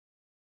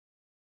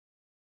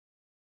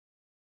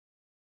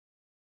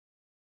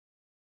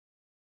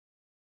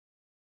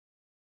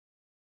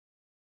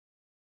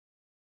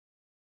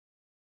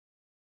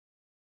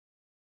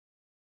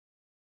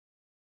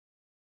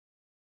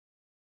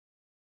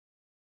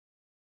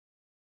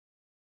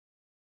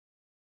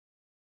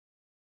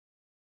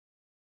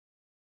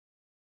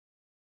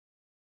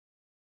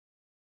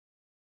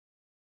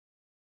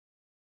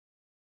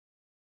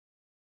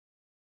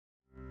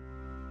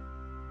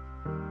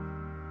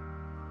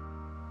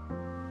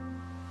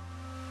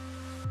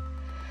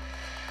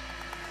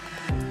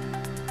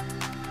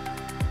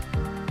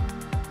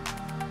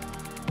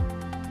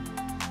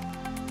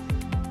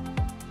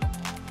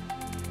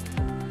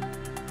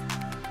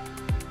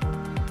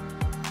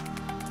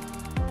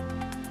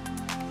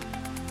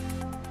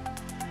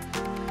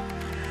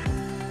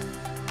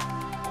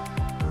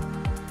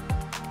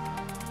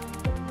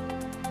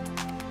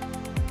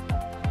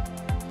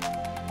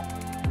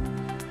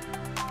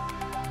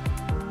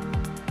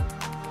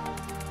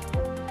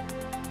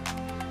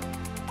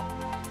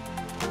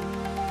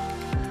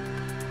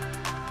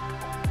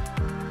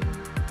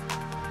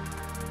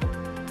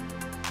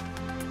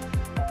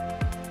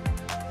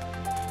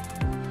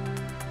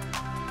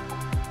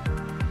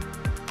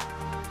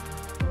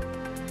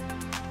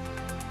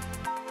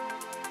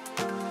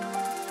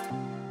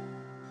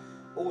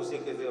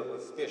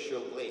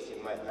special place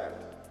in my heart.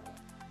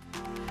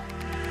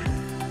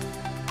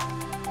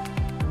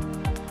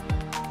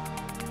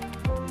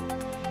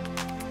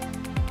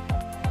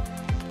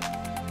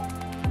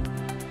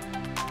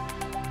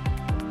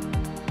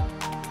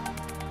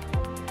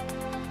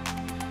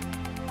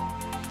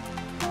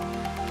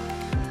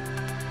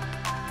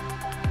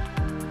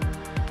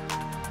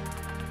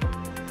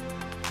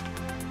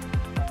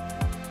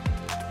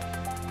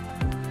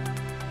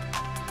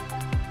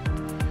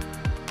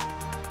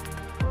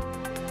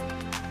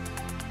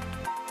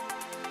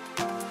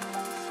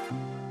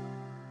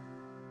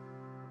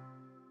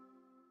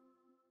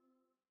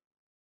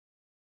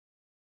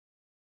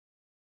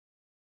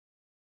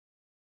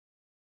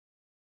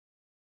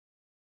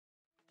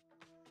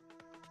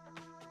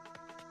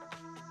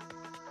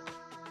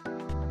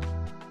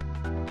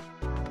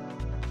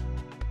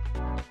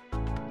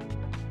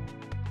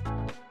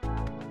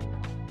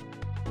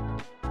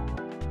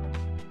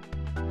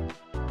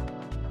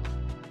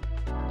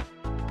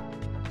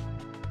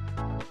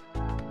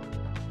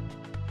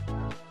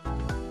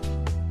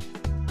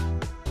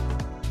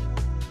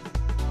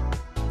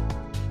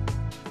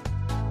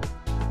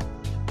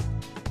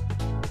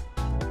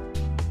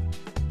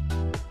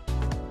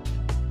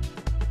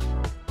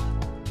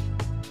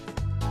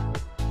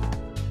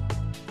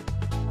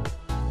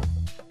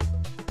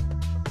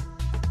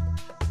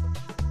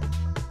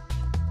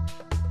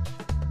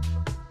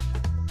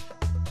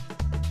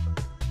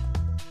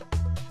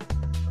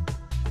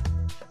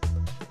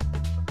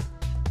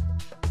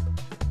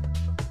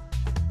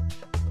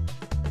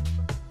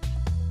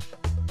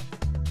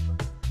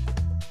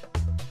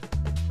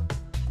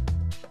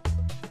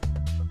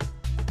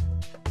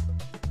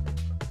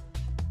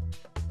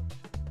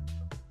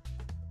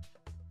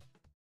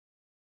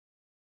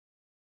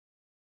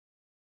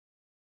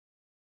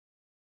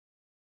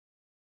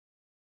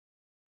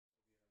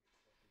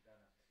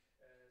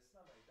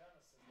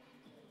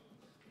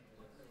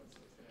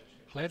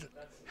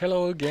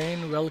 Hello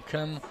again,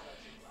 welcome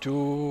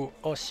to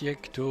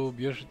Osijek, to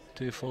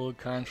beautiful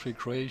country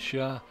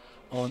Croatia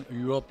on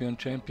European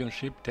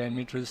Championship 10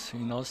 meters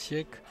in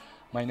Osijek.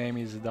 My name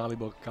is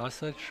Dalibor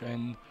Kasac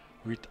and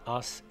with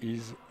us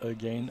is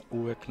again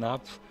Uwe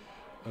Knapp,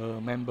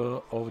 a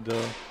member of the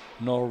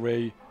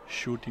Norway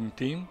shooting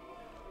team.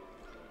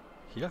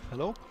 Yeah,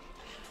 hello.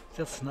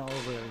 That's now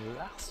the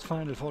last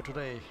final for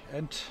today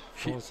and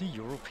for the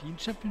European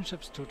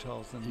Championships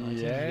 2019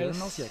 here in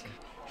Osijek.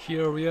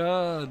 Here we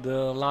are,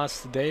 the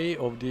last day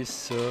of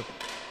this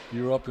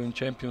European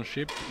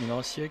Championship in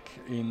Osijek,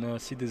 in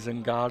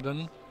Citizen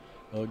Garden,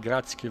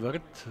 Gradski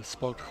Vrt,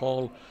 sport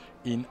hall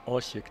in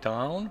Osijek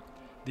town.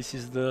 This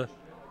is the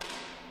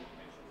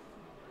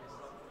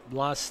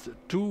last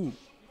two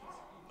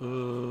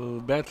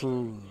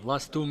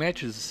last two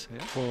matches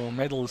for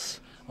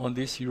medals on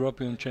this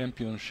European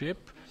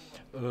Championship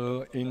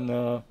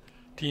in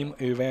team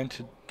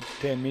event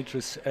 10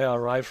 meters air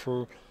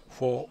rifle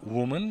for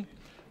women.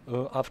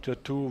 After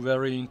two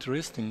very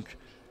interesting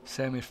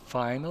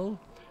semi-final,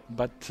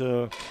 but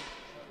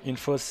in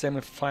first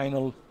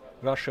semi-final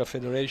Russia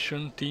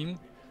Federation team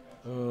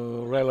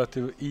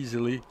relatively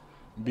easily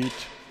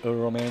beat a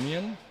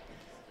Romanian,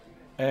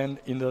 and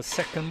in the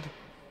second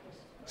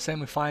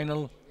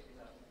semi-final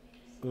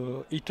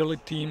Italy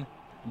team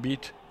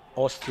beat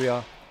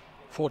Austria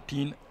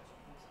 14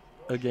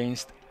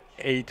 against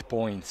 8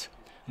 points.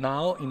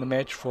 Now in the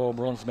match for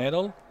bronze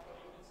medal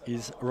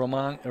is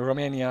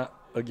Romania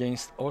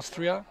against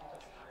Austria.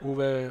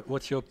 Uwe,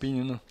 what's your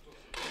opinion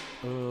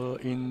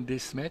in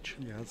this match?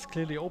 Yeah, it's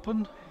clearly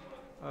open.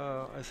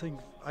 I think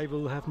I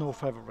will have no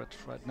favorite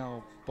right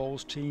now.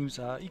 Both teams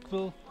are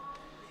equal,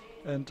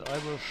 and I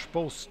wish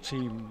both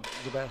teams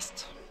the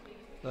best.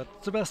 That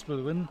the best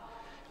will win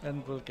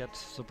and will get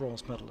the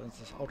bronze medal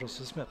out of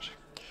this match.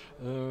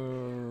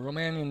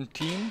 Romanian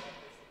team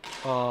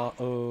are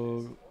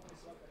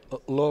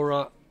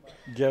Laura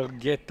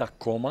Gergeta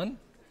Coman.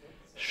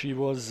 She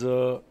was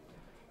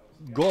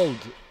gold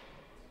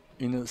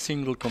in a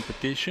single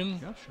competition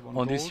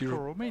on this for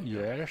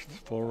Romania. Yes,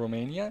 for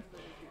Romania.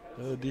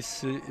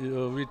 This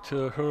with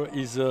her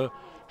is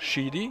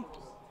Shidi.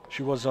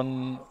 She was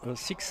on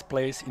 6th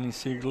place in a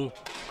single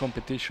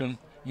competition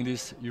in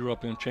this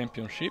European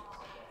Championship,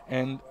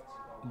 and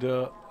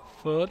the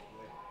third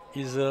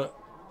is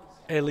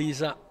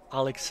Elisa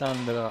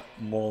Alexandra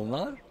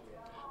Molnar.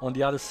 On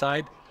the other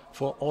side,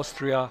 for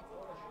Austria,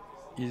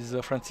 is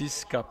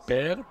Franziska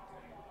Per.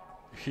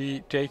 He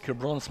take a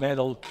bronze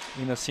medal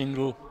in a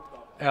single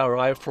air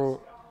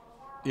rifle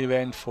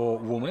event for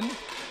women.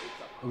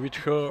 With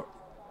her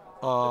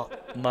are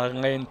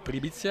Marlene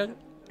Pribitzer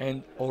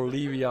and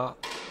Olivia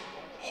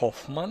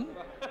Hoffman.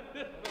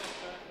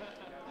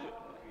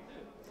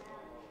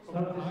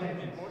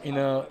 In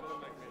a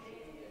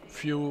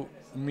few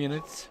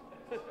minutes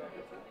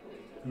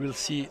we'll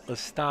see a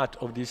start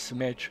of this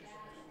match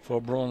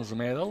for bronze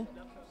medal.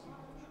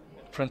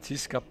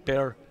 Franziska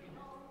Per,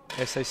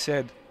 as I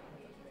said,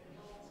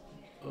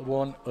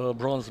 won a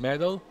bronze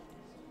medal.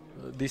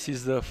 This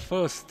is the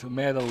first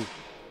medal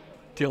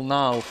till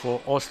now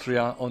for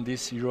Austria on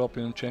this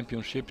European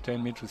Championship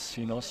 10 meters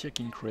in Osijek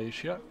in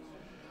Croatia.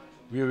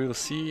 We will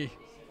see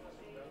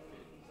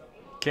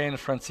can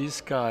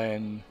Franziska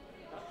and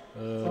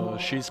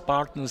she's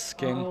partners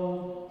can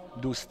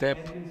do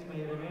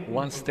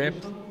one step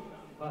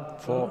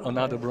for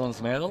another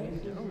bronze medal.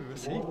 Yeah, we will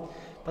see.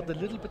 But a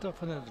little bit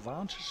of an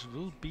advantage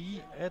will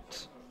be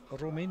at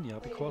Romania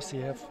because they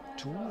have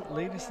two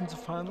ladies in the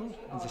final,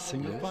 in the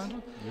single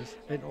final,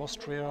 and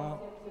Austria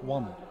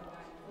won.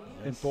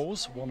 And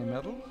both won a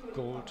medal,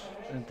 gold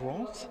and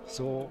bronze.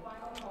 So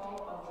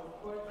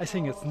I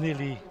think it's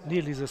nearly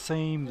the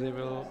same.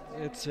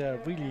 It's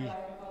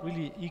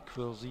really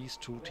equal, these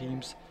two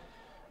teams.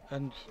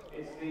 And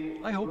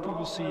I hope we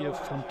will see a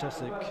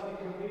fantastic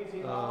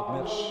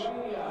match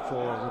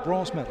for the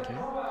bronze medal. Okay.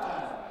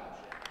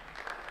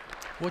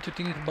 What do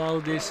you think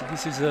about this?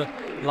 This is the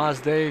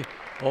last day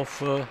of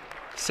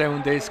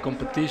 7 days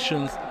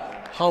competitions.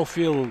 How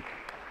feel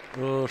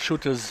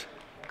shooters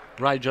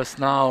right just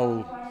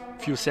now,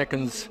 few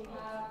seconds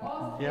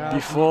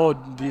before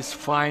this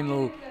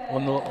final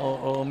on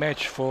a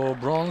match for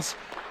bronze?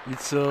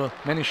 It's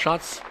many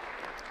shots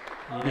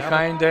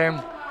behind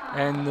them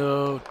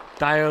and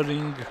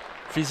tiring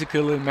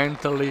physically,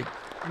 mentally.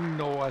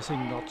 No, I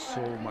think not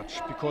so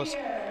much because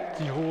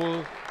the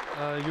whole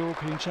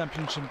European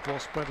Championship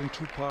was spread in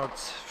two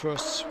parts.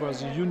 First were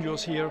the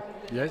juniors here,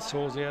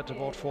 so they had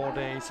about 4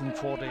 days, and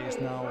 4 days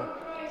now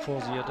for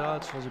the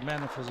adults, for the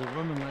men, and for the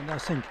women. And I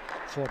think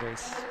 4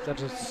 days.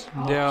 That is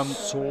they are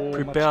so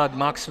prepared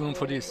maximum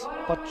for this.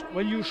 But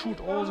when you shoot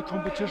all the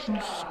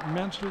competitions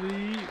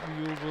mentally,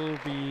 you will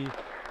be,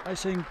 I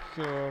think.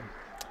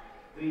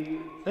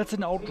 That's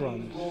an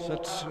outrun.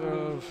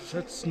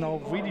 That's now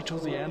really to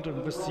the end,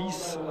 and with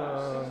these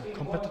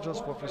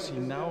competitors, what we see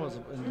now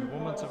in the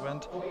women's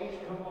event,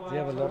 they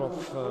have a lot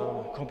of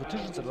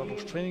competitions, a lot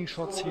of training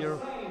shots here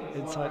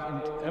inside,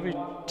 and every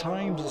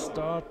time they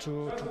start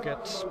to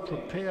get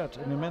prepared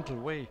in a mental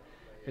way,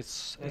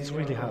 it's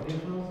really hard.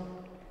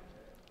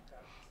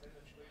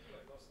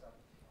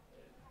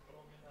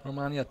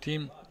 Romania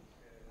team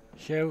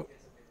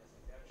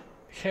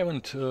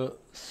haven't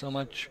so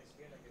much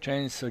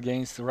chance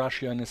against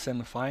Russia in the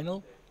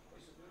semi-final.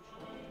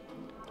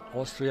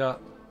 Austria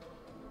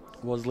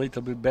was a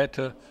little bit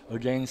better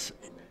against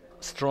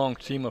strong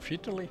team of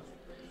Italy,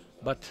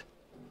 but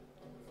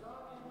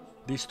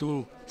these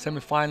two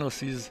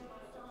semi-finals is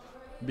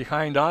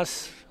behind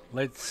us.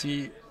 Let's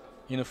see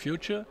in the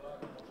future.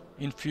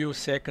 In few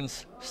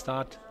seconds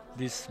start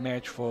this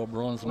match for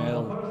bronze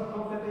medal.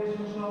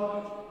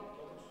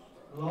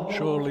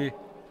 Surely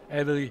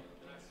every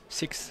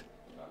 6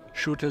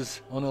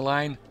 shooters on the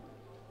line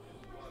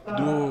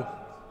do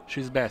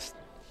his best.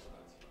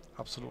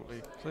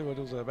 Absolutely, they will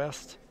do their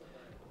best,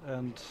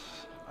 and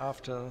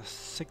after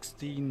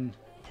 16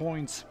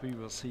 points we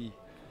will see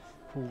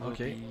who will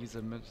be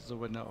the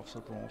winner of the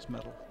bronze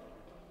medal.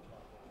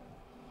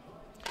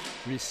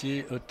 We see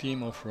a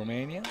team of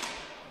Romania.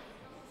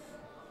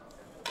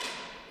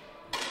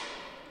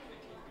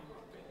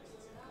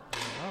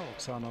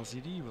 Oksana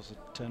Zidi was a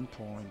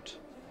 10.5.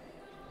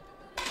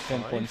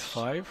 That's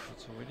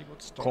a really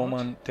good start.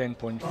 Coman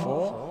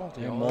 10.4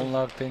 and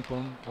Molnar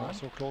 10.1.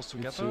 So close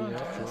together.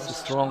 It's a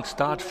strong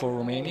start for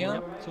Romania.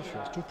 Yep, the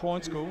first 2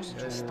 points goes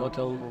to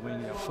total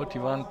Romania.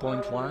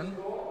 41.1.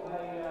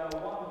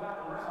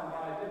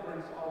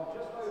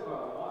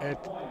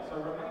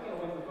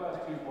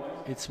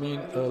 It's mean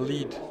a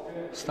lead,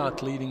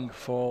 start leading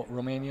for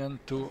Romanian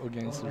 2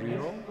 against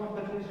 0.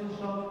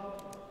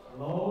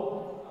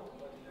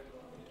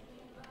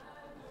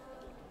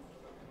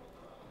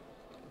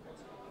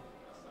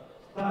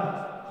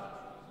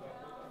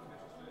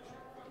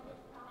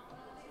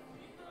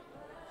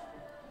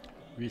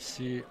 We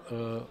see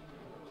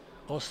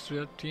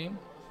Austria team.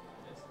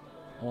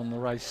 On the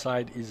right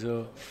side is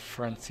a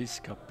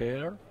Franziska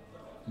pair,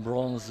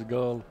 bronze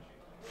girl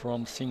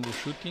from single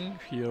shooting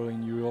here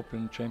in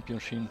European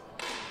Championship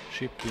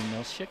in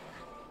Osijek.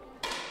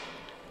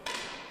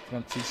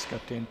 Franziska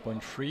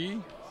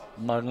 10.3,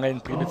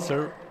 Marlene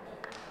Pribitzer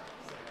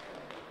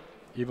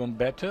even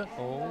better,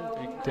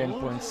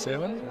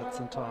 10.7. That's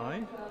a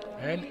tie.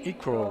 And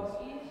equal,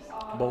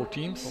 both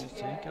teams. Both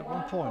take at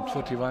 1 point.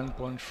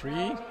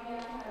 41.3.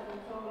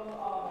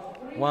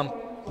 1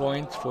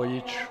 point for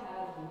each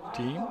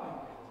team.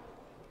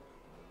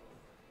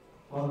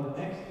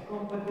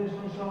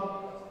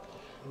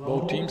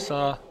 Both teams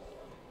are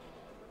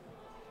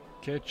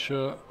catch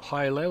a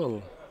high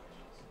level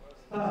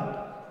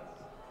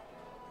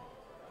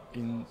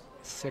in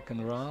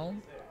second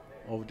round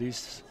of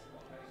this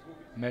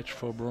match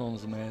for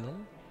bronze medal.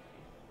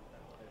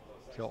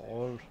 They are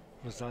all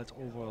results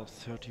over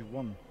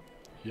 31.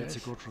 Yes.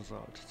 That's a good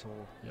result. So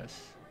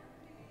yes.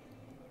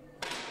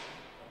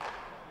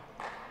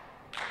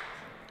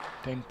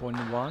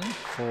 10.1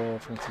 for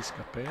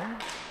Franziska pair.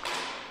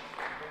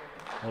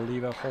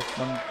 Oliver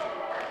Hoffman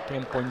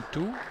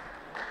 10.2.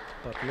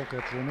 But look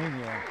at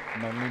Romania.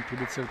 Marlene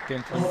Pribitzer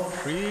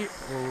 10.3.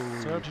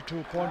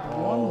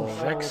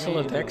 32.1.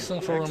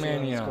 Excellent for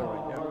Romania.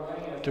 Scoring,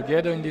 yeah.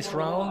 together in this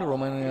round.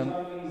 Romanian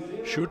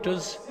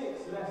shooters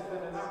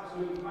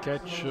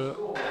catch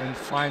and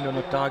find on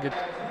a target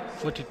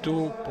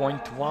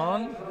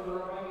 42.1,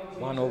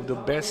 one of the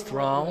best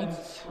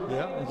rounds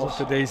of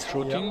today's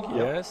shooting.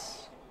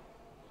 Yes.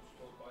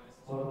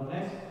 I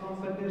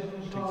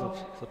think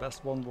the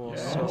best one was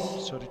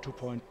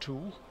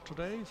 32.2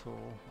 today, so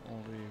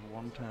only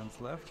 1/10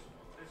 left.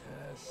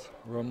 Yes,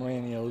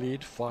 Romania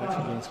lead 5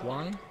 against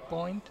 1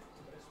 point.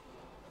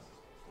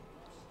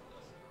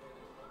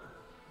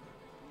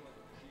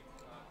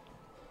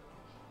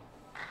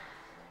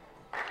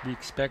 We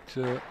expect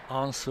the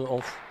answer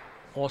of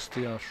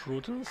Austria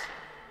shooters.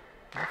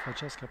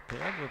 Francesca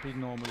Pair will be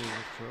normally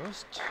the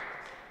first.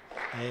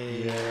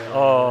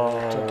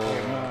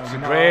 It's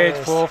great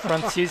for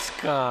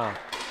Francisca.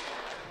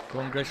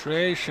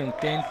 Congratulations,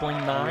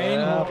 10.9.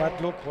 Yeah,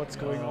 but look what's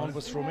going on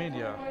with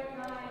Romania.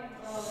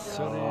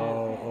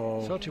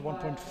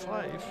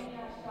 31.5.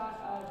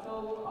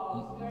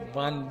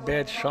 One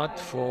bad shot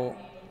for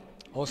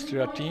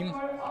Austria team,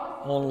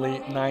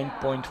 only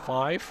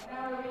 9.5.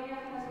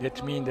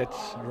 That means that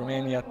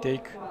Romania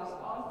take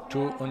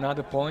 2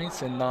 another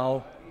points and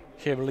now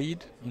have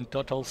lead in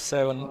total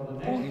 7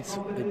 points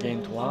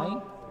against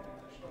 1.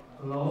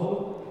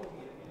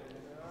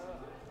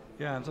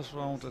 Yeah, and this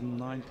round a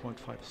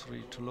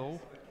 9.53 too low.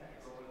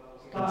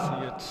 You can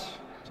see it.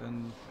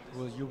 Then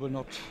you will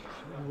not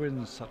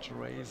win such a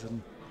race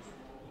and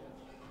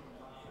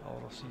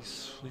out of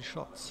these 3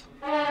 shots.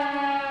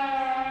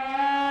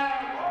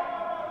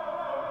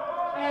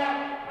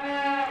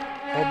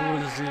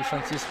 Obviously,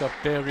 Francisca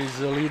Per is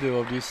the leader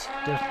of this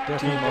team.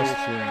 But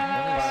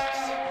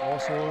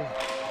also,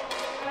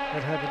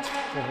 that happened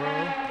for her.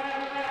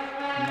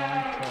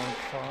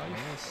 9.5.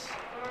 Yes.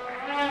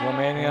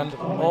 Romanian,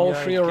 all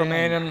 3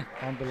 Romanian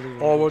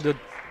over the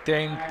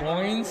 10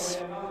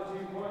 points.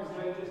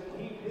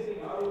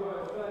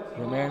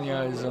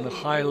 Romania is on a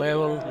high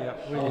level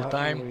all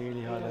time.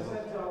 Really high level.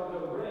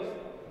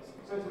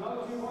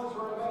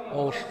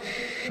 All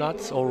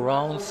shots, all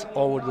rounds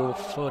over the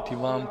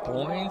 31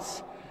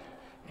 points.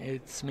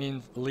 It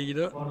means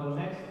leader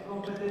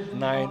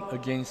 9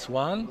 against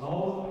 1.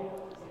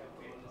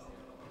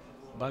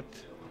 But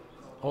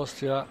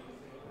Austria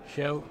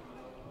have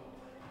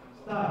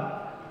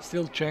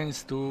still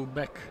chance to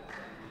back.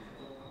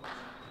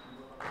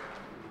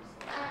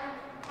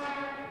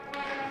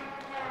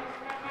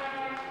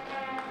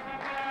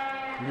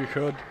 We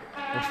heard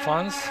the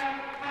fans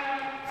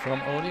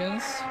from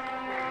audience.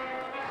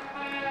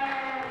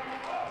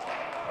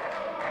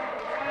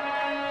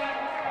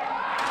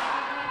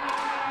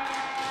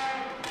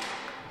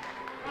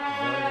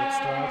 Very good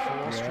start for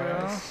Austria.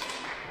 Yes.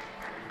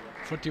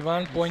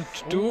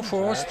 41.2 for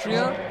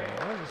Austria.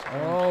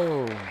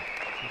 Oh,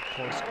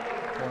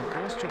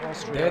 Goes to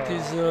Austria. that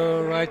is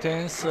the right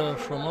answer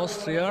from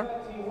Austria.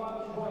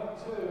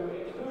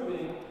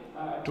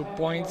 2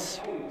 points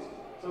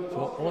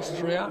for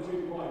Austria.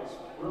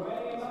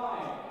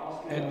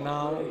 And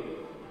now,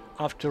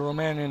 after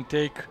Romanian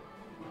take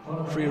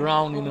 3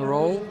 rounds in a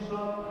row,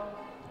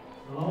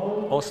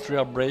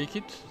 Austria break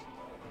it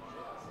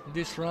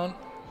this round.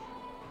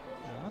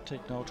 Yeah,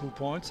 take now 2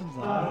 points and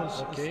now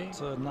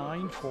it's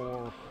 9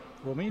 for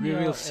Romania.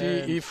 We will see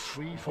and if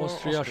 3 for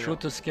Austria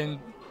shooters can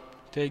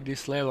take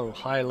this level,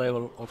 high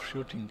level of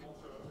shooting.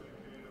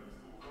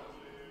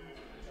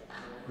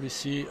 We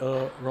see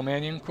a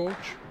Romanian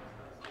coach.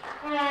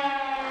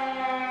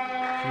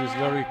 He is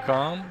very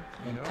calm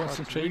and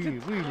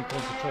concentrated. Really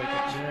concentrated.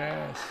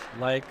 Yes,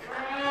 like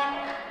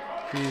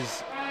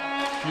his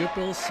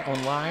pupils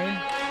online.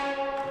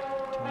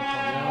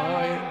 Very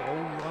high.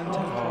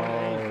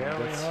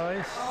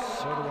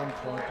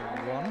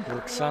 31.1.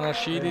 Roxana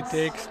Shidi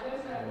takes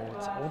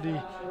It's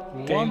only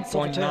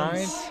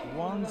 10.9.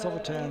 Ones over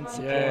 10.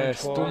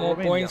 Yes, 2 more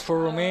points for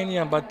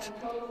Romania, but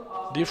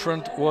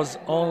different was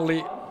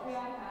only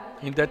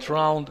in that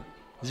round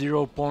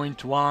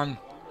 0.1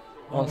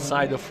 on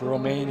side of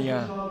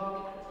Romania.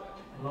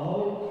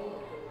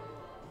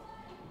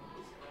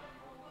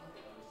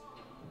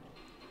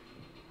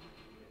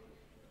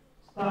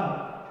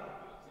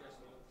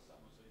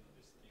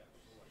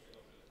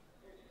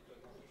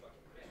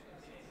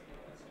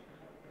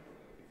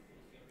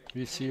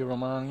 We see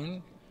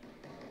Romanian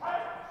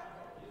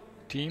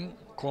team,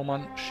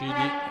 Koman,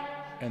 Shidi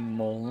and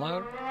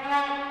Molnar.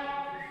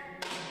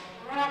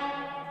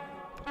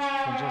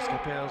 Francesca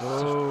Pair's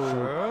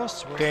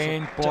first.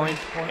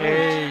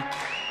 10.8.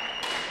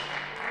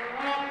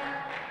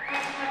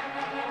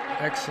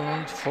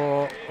 Excellent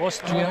for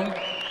Austrian.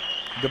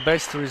 The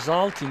best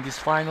result in this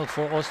final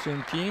for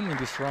Austrian team in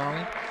this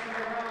round.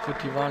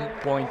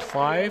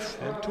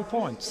 31.5. And 2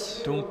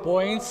 points. 2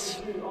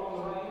 points.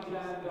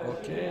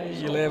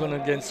 Okay, 11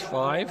 against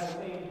 5.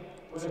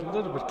 It's a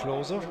little bit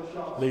closer.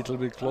 Little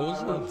bit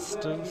closer. But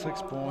still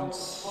 6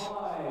 points.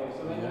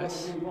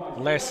 Yes.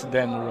 Less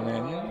than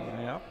Romanian.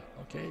 Yeah.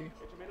 Okay.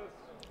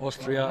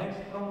 Austria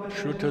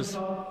shooters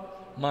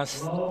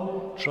must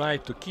try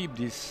to keep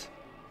this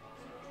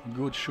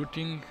good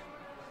shooting,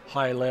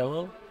 high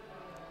level.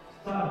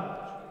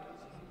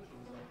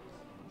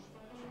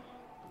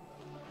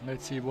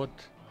 Let's see what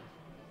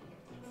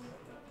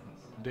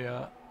they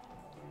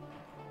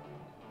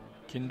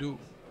can do.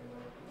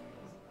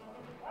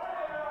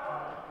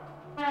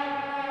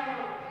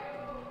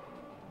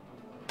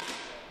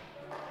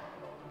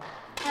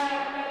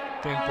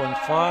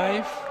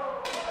 .5,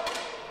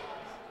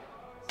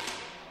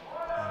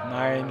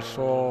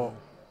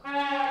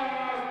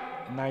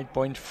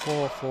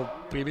 9.4 for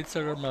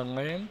Privica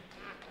Roman,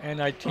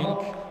 and I think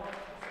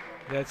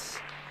that's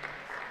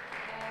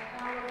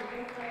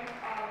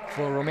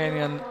for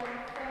Romanian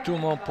 2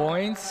 more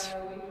points.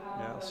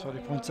 Yeah,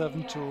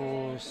 30.7 to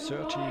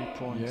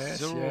 30.0. Yes,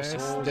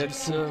 so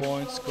that's 2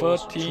 points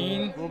goes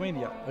 13 to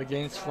Romania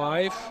against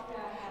 5.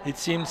 It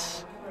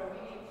seems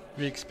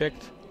we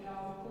expect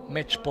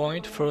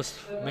first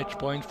match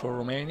point for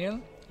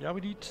Romanian. Yeah,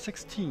 we need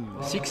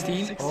 16.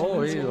 16?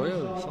 Oh, yeah.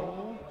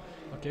 So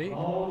Okay.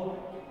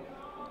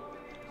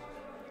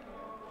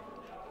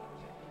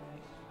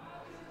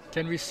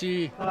 Can we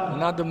see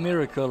another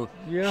miracle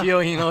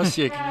here in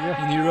Osijek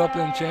in the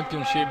European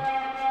Championship?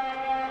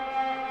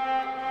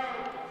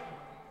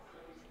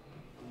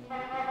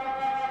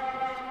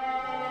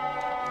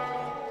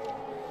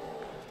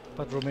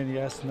 but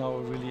Romania has now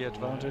a really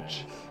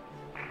advantage.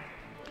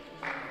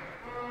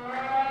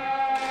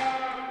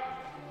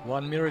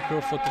 One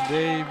miracle for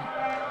today.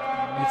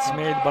 It's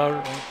made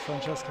by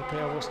Francesca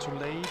Pair was too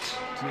late.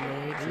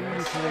 Really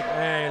yes. too late.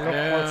 Hey, look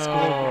what's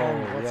going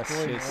on. What's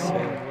going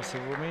on with the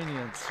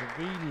Romanians.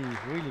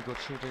 Really good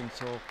shooting.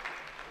 So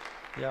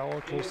they are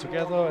all close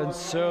together, and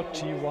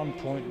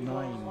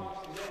 31.9.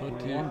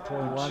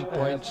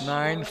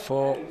 41.9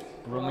 for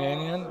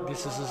Romanian.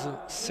 This is the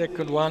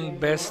second one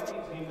best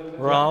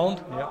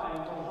round. Yeah.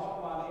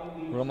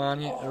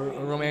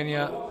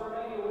 Romania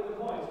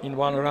in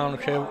one round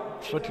have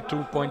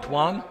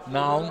 32.1,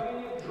 now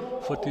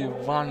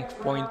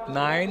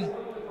 41.9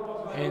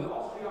 and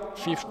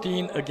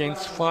 15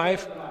 against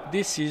 5.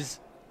 This is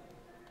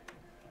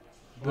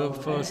the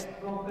first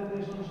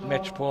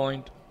match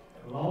point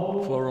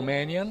for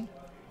Romanian.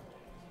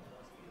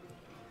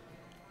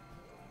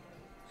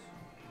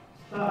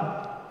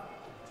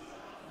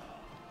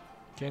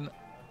 Can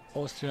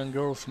Austrian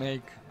girls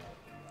make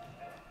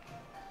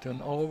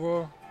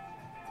turnover?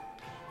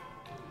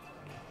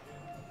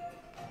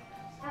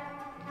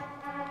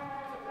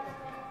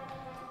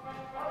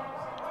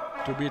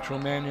 To beat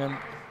Romanian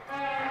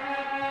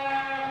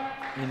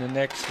in the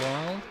next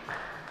round.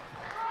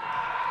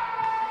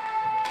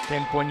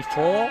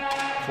 10.4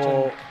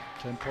 for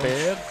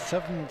Pair.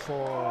 7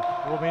 for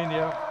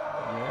Romania.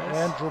 Yes.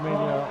 And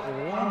Romania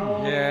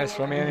won. Yes,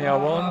 Romania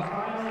won.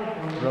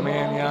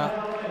 Romania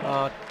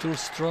are too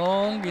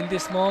strong in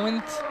this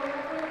moment.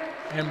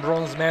 And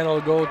bronze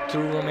medal go to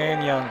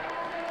Romanian.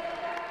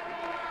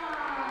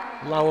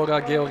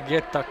 Laura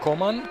Georgeta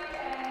Coman,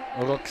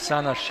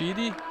 Roxana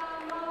Shidi,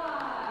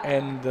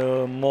 and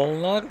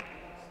Molnar.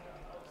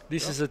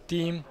 This is a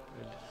team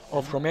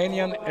of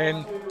Romanian,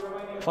 and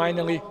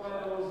finally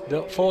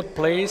the fourth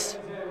place.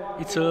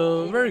 It's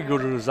a very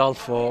good result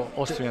for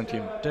Austrian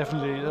team.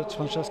 Definitely, that's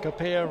Francesca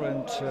Pair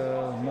and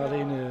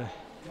Marlene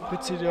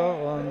Pritziger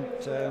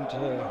and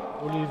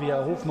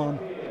Olivia Hofmann.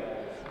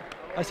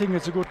 I think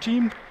it's a good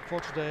team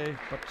for today,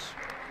 but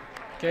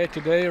okay,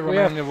 today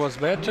Romania was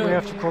better. We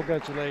have to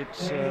congratulate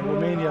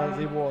Romania.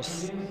 They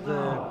was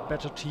the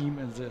better team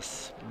in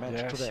this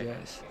match today.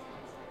 Yes.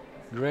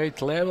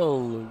 Great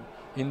level.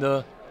 In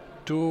the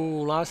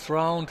two last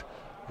round,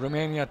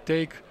 Romania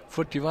take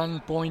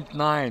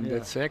 41.9.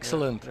 That's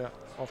excellent. Yeah,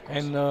 of course.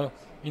 And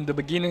in the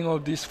beginning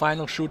of this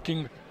final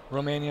shooting,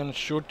 Romanians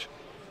shoot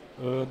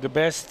the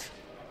best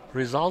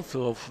result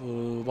of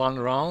one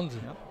round,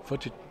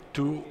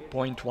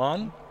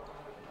 42.1.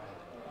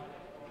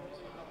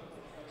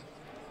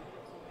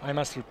 I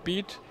must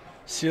repeat,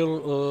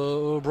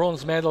 still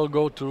bronze medal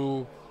go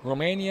to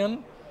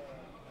Romanian,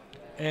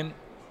 and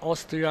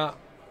Austria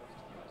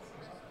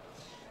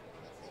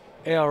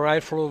air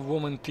rifle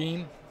women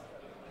team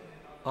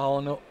are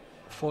on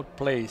fourth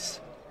place.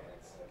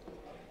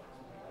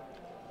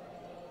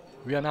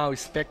 We are now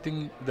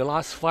expecting the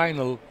last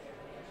final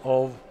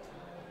of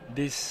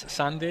this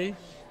Sunday,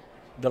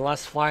 the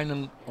last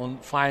final on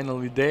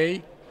final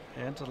day.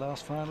 And the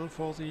last final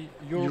for the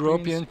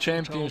European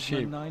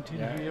Championship 2019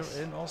 here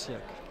in Osijek.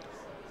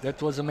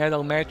 That was a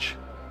medal match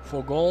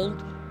for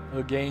gold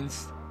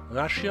against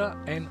Russia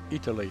and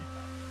Italy.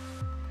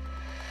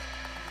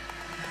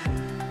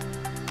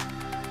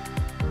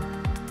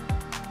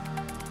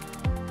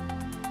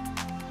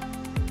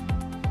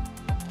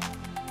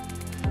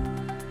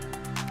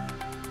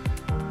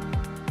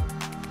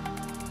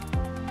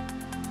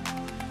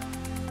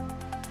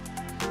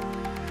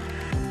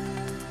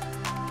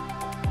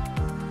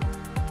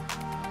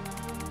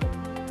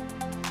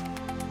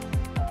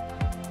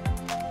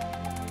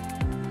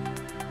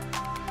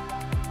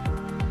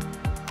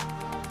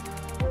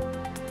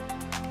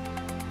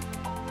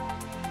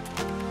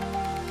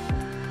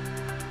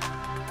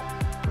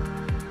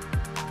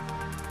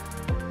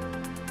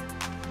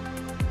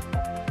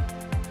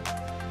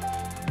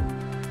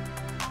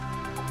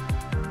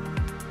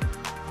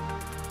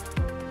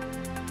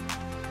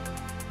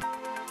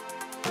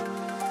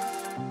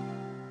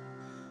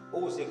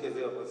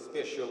 a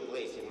special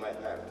place in my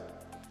heart.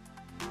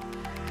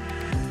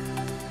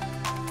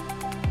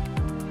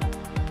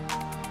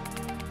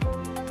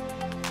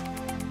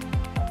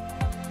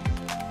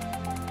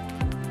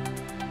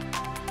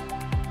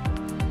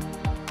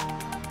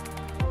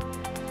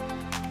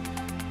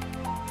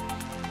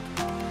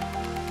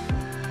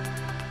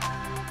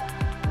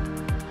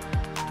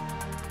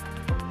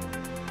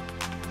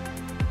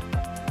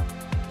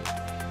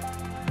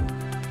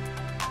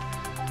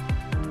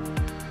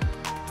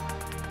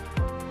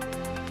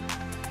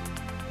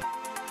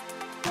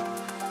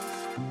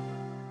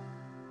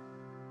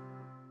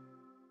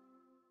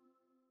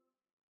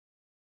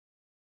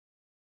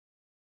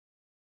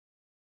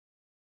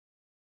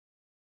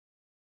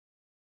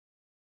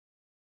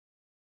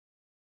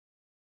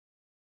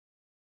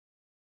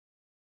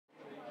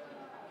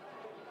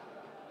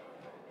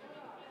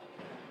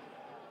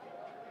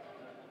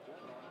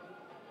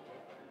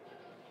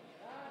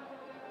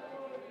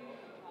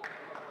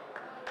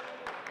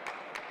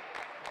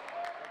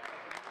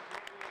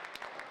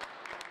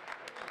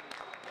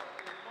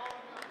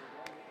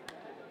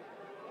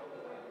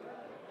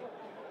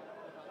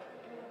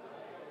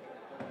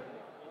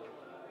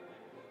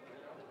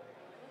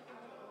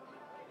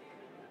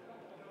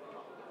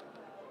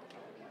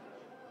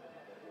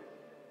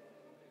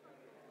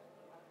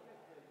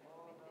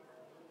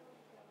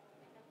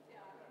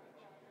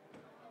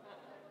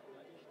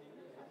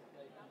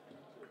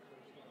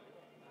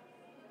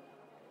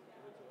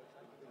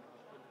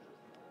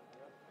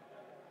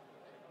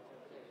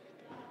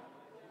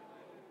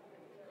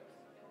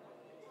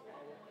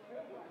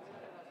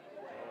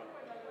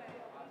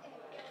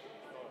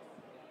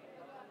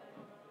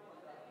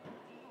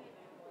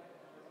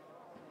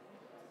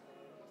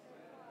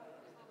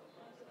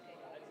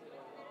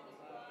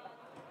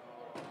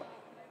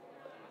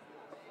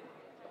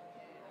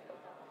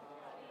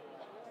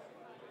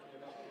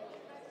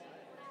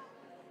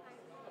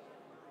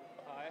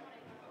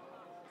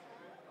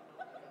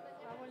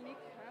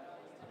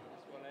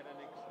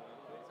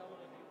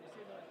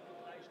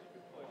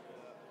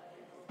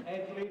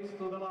 Athletes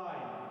to the line.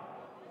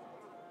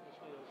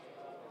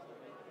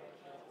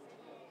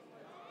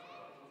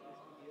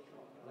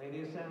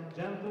 Ladies and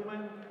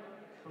gentlemen,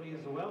 please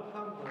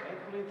welcome the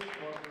athletes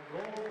for the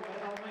gold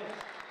medal match.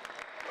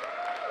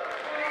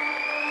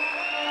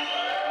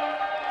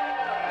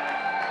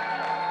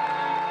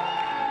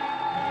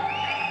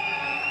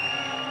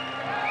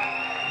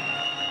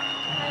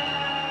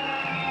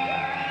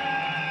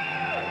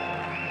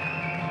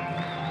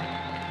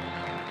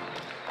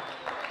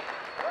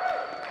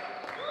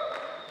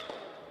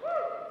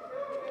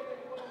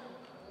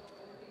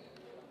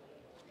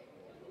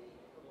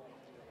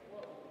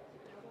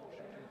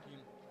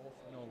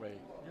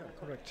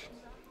 Correct.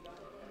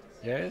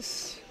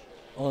 Yes.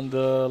 On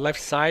the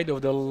left side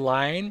of the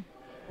line,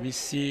 we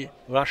see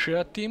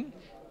Russia team.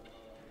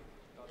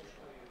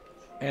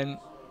 And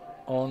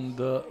on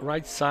the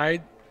right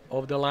side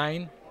of the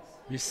line,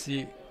 we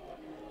see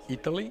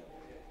Italy.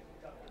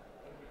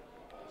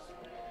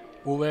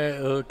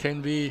 Uwe,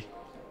 can we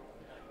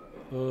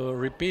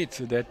repeat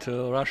that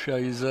Russia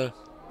is a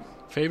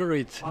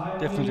favorite?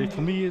 Definitely,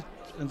 for me,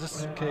 in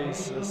this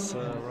case, is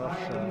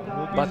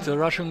Russia. But the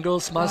Russian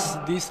girls must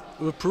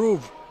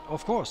prove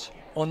Of course.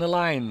 on the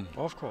line.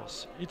 Of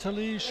course.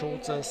 Italy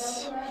showed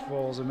us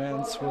for the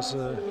men's with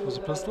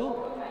a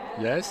pistol,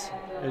 Yes.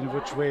 in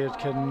which way it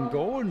can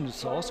go, and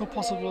it's also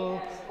possible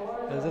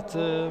that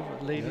the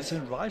ladies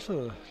in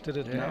rifle did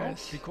it now,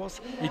 Yes. because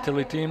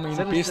Italy team in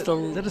that is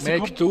pistol that is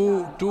make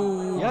two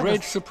Yeah,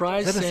 great that's-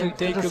 surprise that is and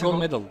take a gold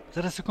medal.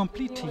 That is a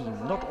complete team,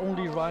 not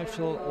only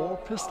rifle or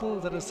pistol.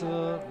 That is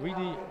a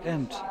really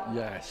end.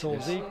 Yes. So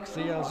yes.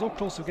 they are so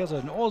close together,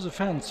 and all the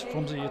fans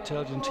from the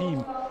Italian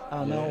team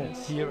are now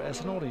Yes. here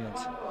as an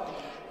audience.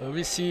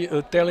 We see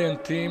Italian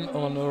team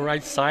on the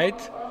right side.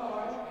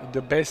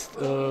 The best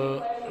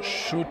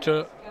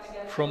shooter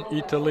from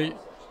Italy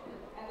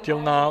till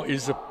now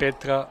is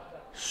Petra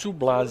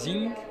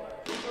Sublazing.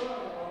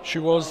 She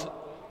was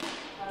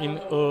in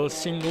a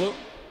single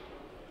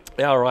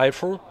air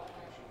rifle.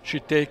 She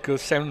take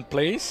 7th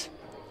place,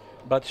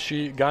 but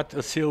she got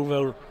a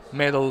silver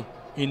medal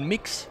in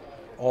mix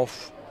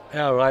of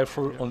air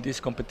rifle on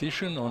this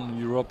competition on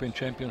European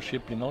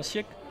Championship in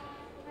Osijek.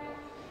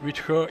 With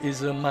her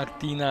is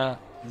Martina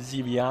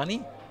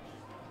Ziviani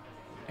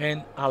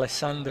and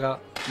Alessandra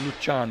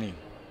Luciani.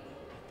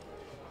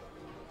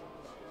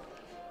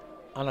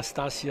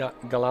 Anastasia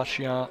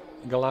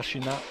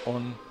Galashina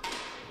on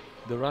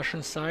the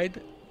Russian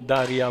side,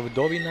 Daria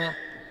Vdovina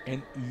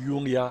and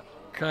Yulia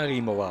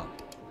Karimova.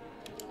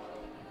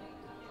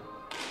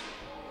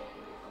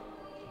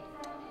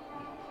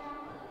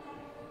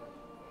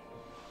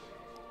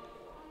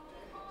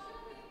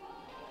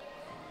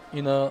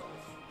 In a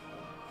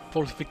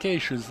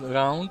qualifications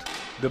round,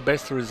 the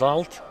best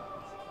result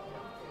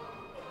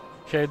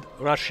had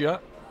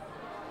Russia.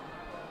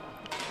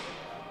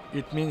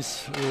 It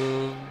means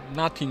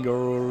nothing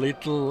or a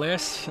little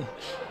less.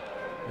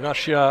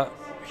 Russia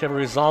have a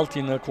result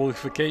in a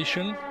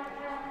qualification.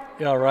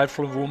 Air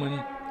rifle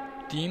women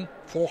team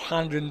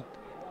 400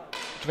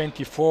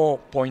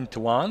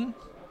 24.1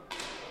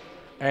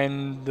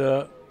 and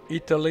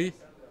Italy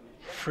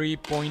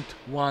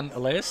 3.1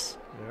 less,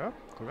 Yeah,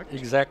 correct.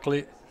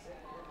 exactly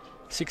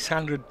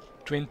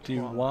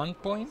 621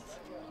 points.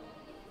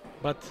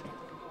 But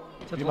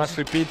we must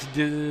repeat,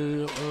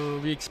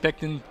 we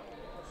expecting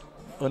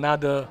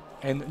another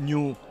and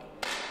new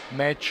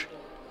match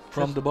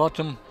from the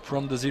bottom,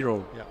 from the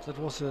zero. Yeah, that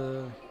was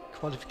a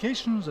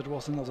qualification. That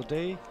was another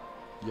day.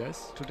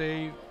 Yes.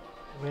 Today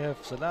we have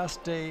the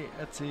last day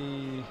at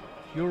the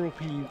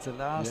Europeans, the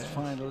last Yes.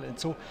 final, and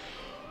so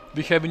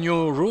We have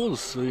new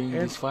rules in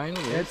this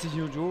final. Yes. it's a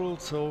new rule.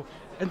 So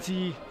and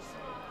the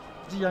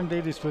young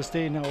ladies will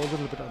stay now a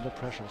little bit under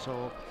pressure.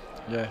 So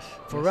Yes.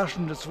 for yes.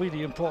 Russian, it's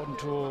really important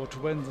to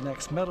win the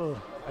next medal.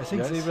 I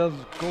think they Yes. will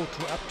go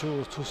up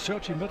to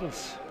 30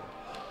 medals.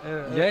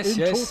 Yes, in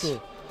yes.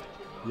 total.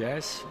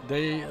 Yes,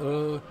 they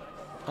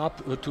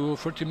up to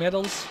 30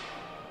 medals.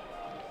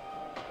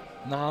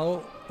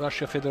 Now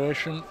Russia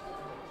Federation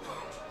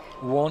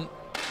won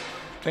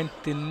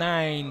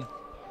 29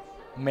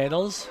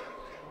 medals,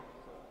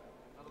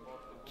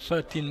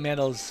 13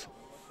 medals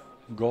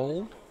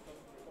gold,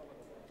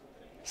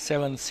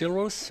 7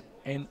 silvers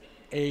and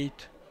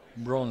 8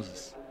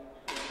 bronzes.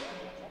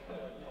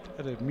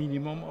 At a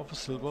minimum of a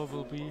silver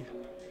will be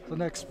the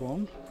next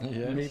one.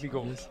 Yes, Maybe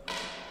gold. yes.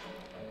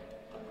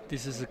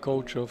 This is the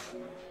coach of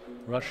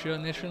Russia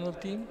national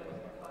team.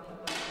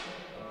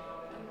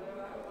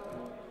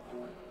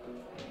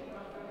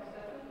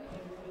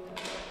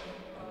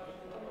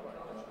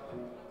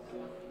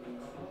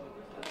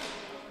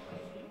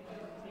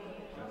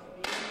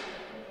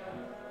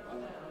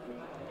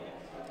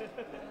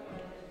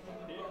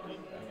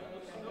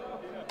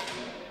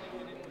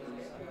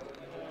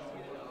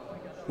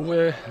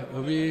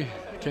 We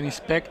can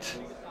expect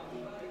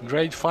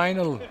great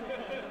final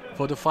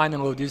for the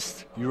final of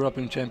this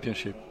European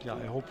Championship. Yeah,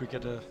 I hope we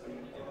get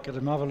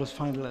a marvelous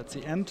final at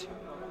the end.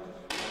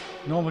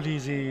 Normally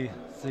the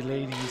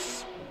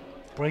ladies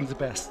bring the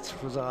best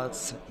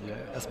results, Yeah.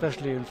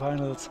 especially in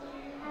finals.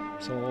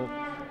 So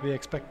we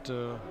expect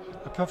a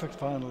perfect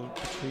final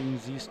between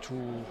these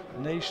two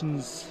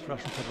nations,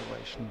 Russian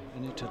Federation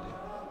and Italy.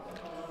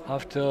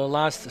 After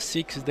last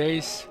 6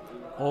 days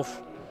of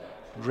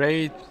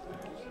great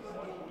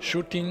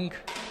shooting,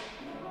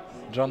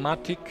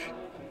 dramatic,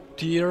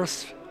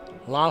 tears,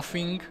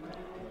 laughing,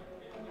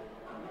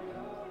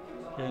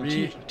 Yeah,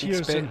 we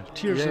tears in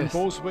yes.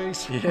 both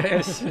ways.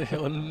 Yes,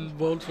 on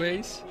both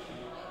ways,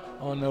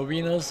 on the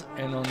winners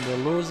and on the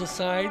loser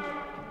side.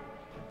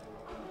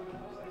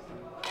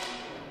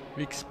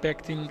 We're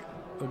expecting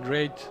a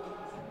great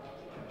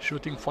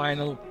shooting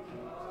final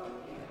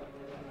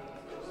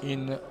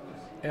in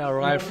air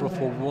rifle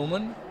for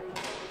women,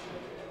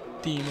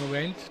 team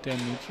event, 10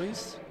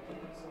 meters.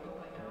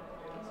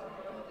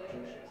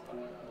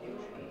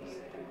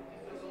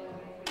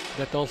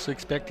 That also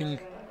expecting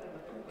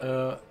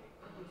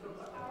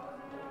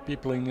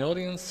people in the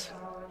audience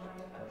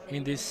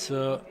in this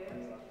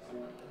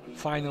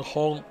final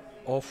hall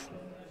of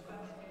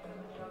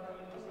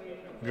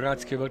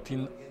Gradski Vrt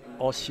in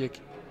Osijek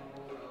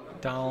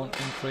town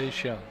in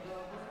Croatia.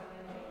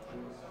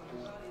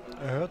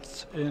 I heard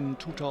in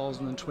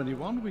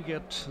 2021 we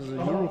get the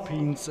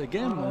Europeans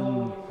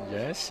again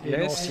Yes, in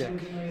yes.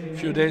 Osijek. A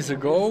few days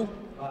ago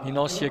in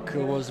Osijek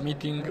was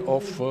meeting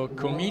of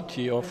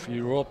committee of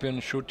European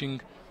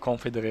Shooting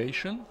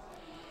Confederation,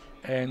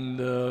 and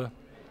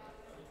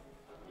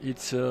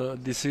it's a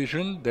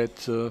decision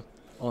that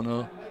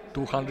on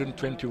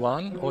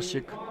 221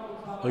 Osijek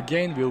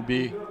again will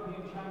be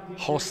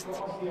host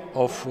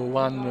of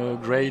one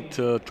great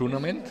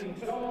tournament.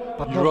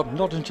 But Europe-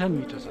 not in 10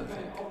 meters, I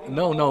think.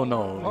 No.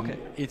 Okay.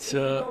 It's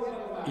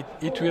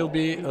it will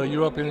be a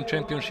European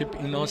Championship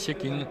in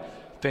Osijek in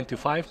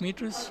 25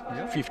 meters,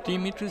 Yeah. 50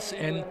 meters,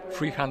 and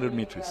 300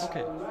 meters.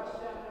 Okay.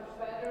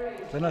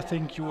 Then I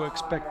think you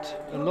expect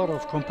a lot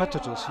of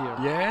competitors here.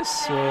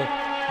 Yes,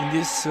 in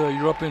this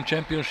European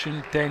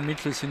Championship 10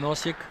 meters in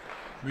Osijek,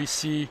 we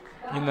see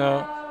in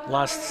the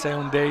last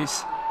 7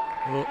 days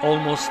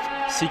almost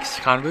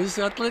 600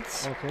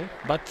 athletes. Okay.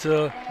 But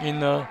in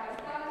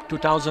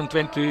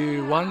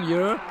 2021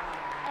 year,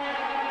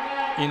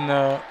 in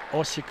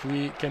Osijek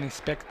we can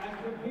expect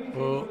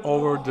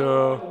over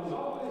the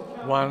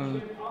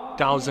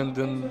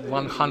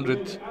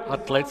 1,100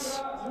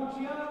 athletes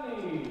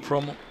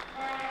from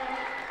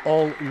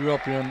all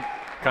European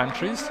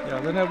countries. Yeah,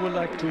 then I would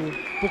like to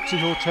book the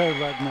hotel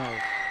right now.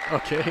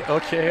 Okay.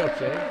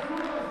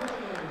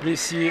 We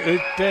see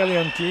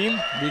Italian team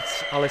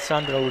with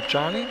Alessandra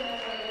Luciani,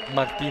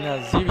 Martina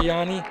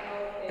Ziviani,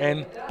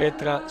 and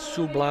Petra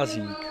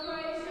Sublazink.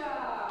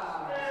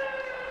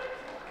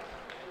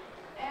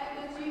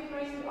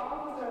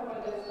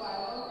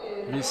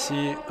 We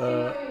see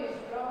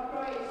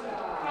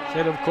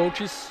head of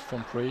coaches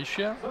from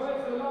Croatia. So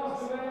it's the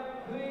last event.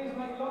 Please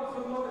make lots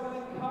of noise and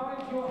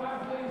encourage your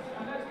athletes.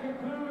 And let's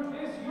conclude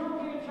this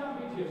European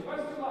Championships.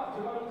 Best of luck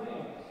to both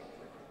teams.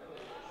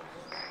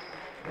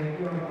 Thank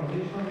you.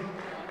 Position.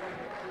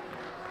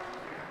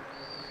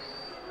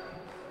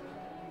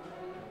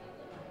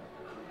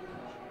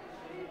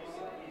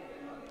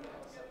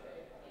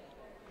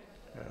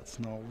 It's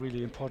now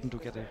really important to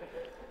get a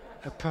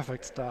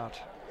perfect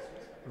start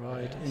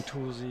right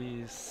into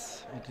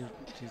this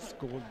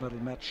gold medal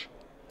match.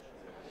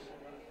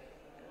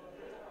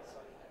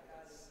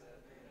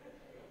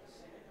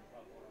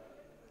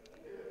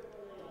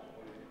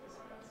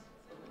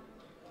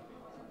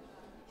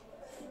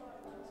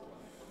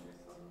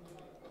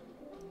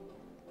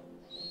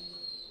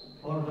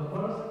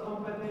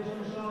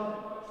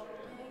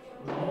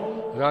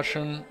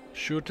 Russian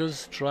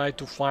shooters try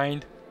to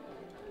find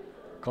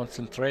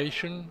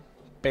concentration,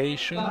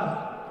 patience.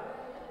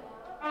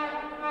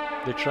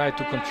 They try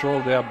to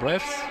control their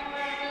breaths,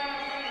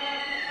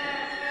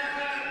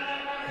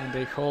 and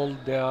they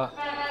hold their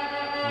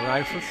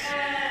rifles.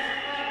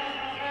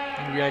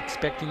 And we are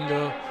expecting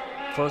the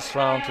first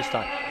round to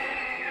start.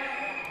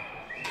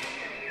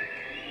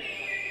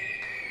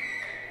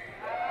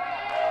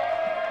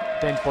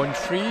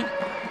 .3.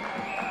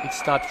 It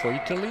starts for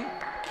Italy.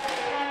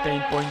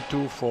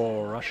 10.2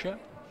 for Russia.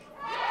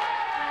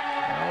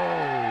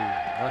 Oh,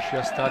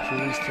 Russia starts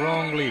really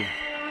strongly.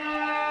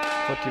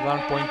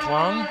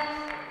 41.1.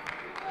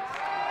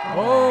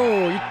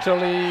 Oh,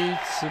 Italy,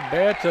 it's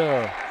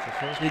better.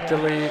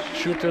 Italy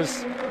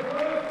shooters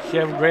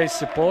have great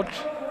support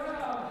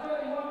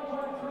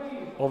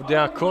of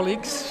their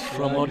colleagues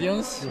from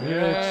audience.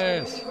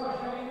 Yes.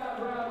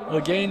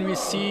 Again, we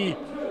see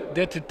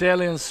that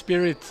Italian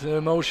spirit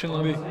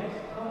emotionally.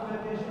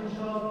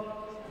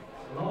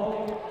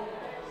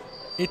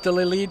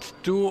 Italy leads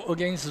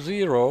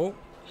 2-0.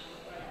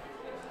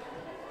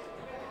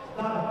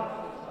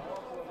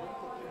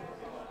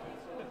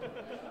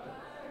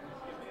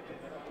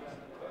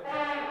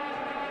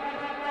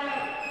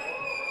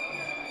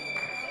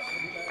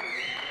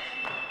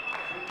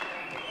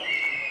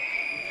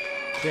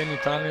 Then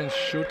Italian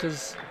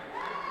shooters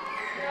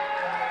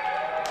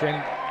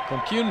can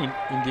continue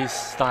in this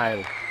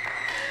style.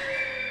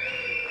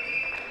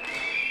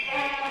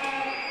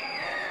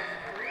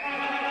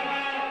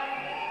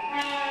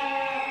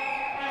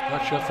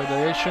 Russia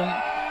Federation,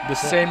 the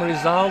same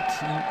result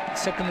in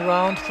second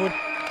round for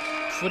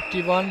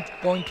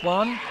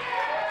 41.1.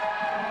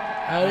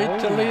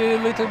 Italy a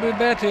little bit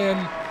better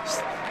and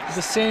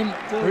the same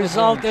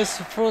result as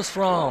the first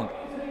round.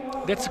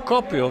 That's a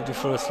copy of the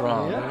first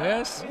round,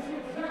 yes,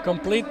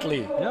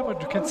 completely. Yeah,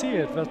 but you can see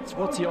it. That's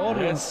what the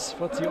audience,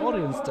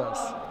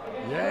 does.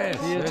 Yes,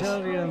 the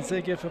Italians,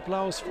 they give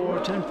applause for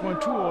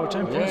 10.2 or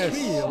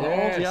 10.3.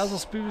 All the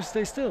others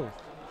stay still.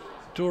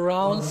 2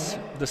 rounds,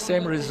 the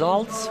same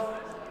results,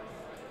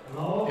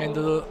 and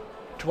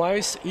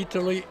twice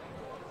Italy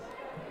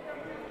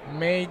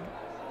made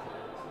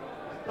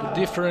a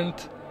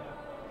different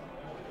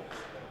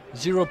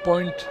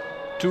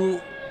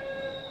 0.2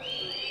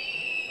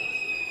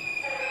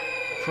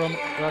 from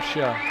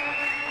Russia.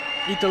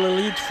 Italy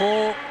lead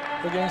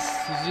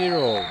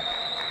 4-0.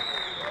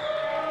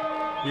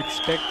 We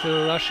expect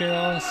a Russian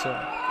answer.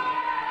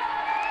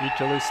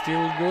 Italy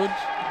still good.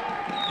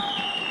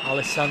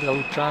 Alessandra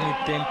Luciani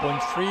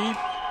 10.3.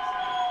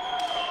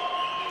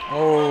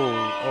 Oh,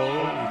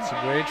 it's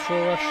great for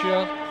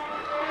Russia.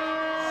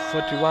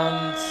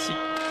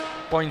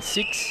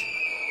 41.6.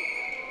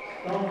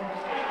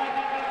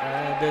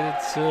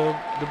 That's the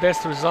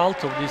best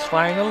result of this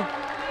final.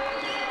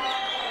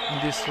 In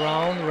this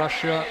round,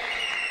 Russia.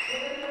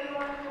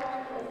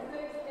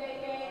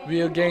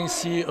 We again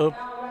see a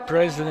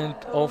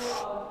president of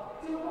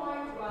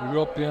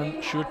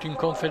European Shooting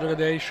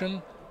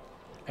Confederation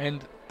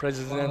and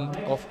president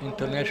of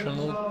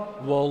International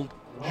World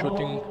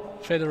Shooting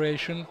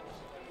Federation,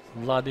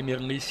 Vladimir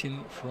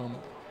Lisin from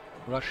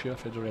Russia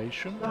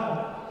Federation.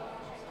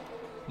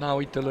 Now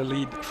Italy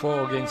lead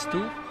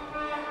 4-2.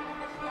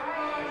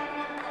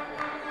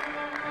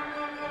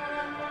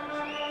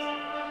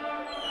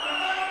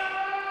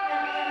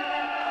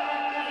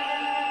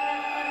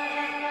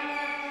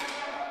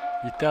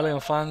 Italian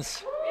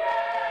fans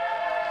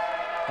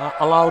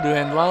are louder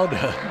and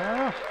louder.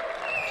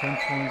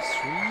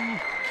 10.3.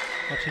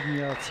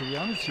 Martina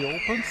Ziliani, she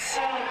opens.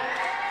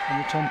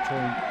 And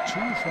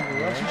 10.2 from the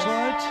Russian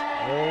side.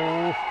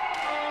 Oh,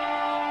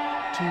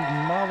 2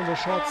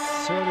 marvelous shots,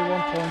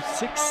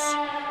 31.6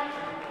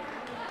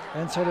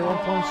 and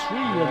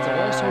 31.3.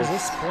 And also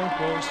this point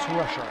goes to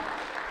Russia.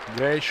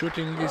 Great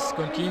shooting is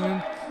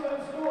continuing.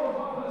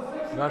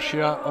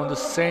 Russia on the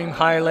same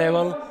high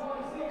level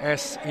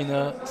as in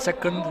the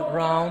second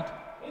round.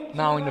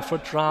 Now in the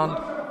first round,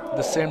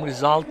 the same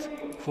result,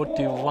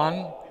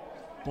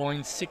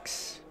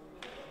 41.6.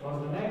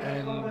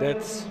 And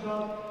that's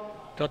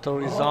total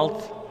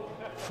result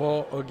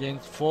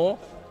 4-4.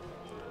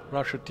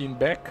 Russia team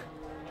back.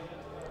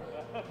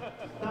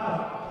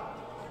 Now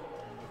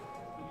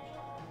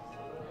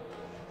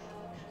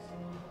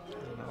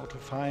to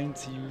find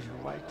the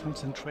right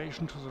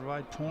concentration to the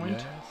right point.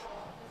 Yes.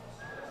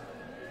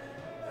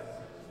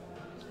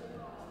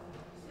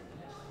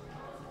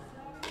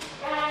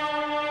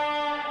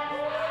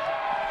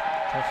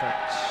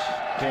 Perfect.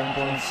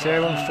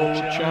 10.7 for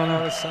Luciana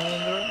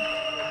Alessandra.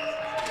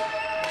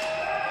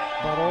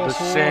 But The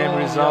also same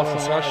result the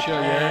from other Russia,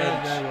 side.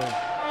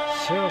 yes.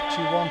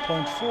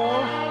 31.4.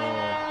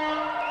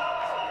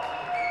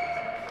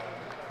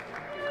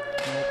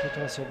 Now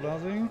Petra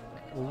Soblazing.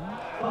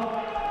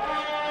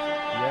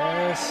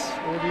 Yes.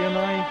 Only a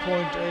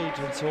 9.8,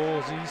 and so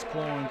these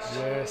points.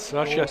 Yes,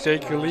 Russia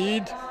take a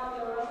lead.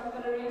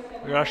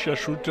 Russia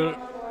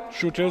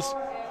shooters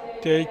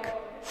take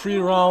 3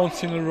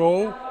 rounds in a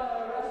row.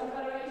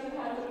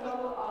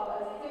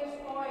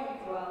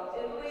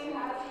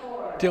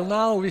 Till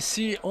now we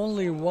see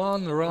only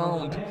 1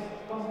 round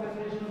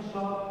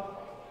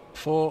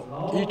for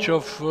each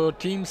of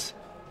teams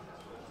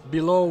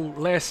below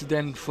less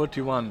than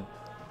 41.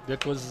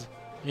 That was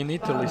in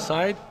Italy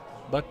side,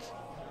 but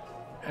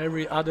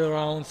every other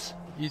rounds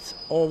is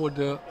over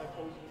the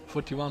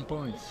 41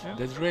 points. Yeah.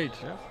 That's great.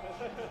 Yeah.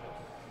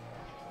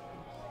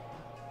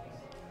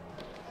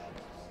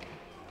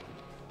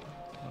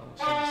 Now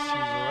we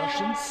see the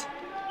Russians.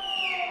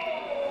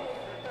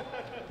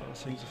 I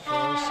think the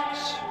first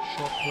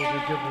shot will be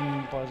given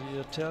by the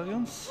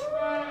Italians.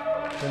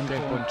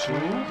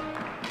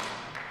 10.2.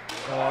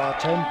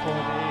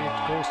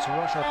 10.8 goes to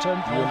Russia.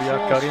 10.4. Yulia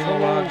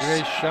Karinova,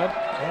 great shot.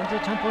 And the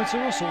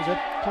 10.0, so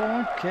that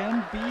point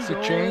can be It's a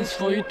chance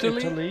for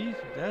Italy.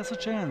 There's a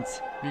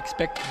chance. We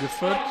expect the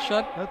third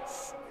shot.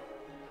 That's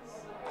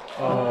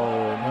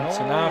Not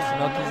enough,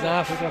 not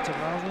enough. Petra.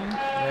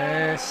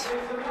 Yes.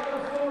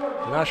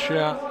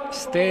 Russia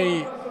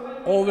stay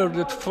over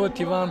the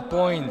 31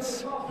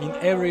 points in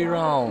every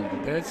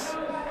round. That's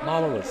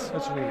marvelous.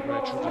 That's really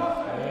great shooting.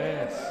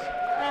 Yes.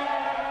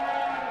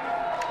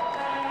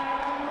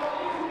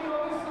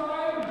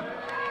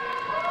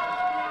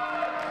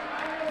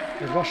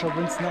 And Russia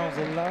wins now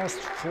the last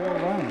 4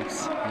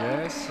 rounds.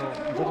 Yes. So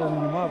that in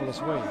a marvelous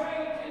way.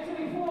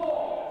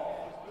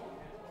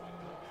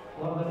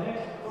 For the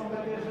next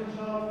competition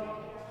shot,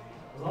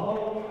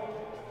 low.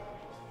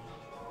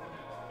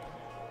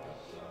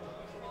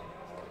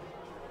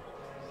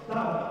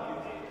 Start.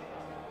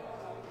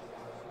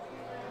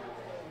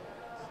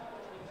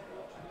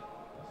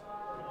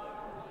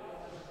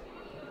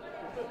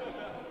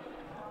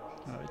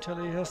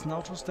 Italy has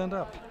now to stand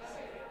up.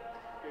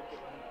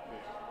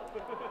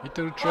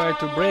 Italy try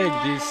to break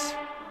these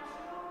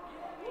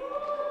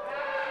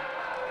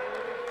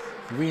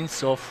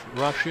wins of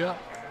Russia.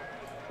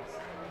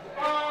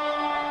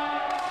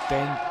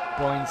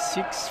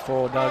 10.6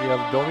 for Daria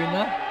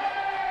Vdovina.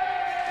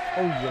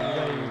 Oh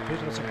yeah,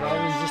 Petra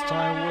Soblazing this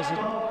time was at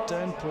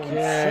 10.7.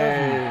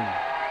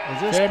 Yeah. And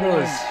this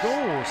Fabulous. point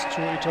goes to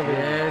Italy.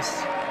 Yes,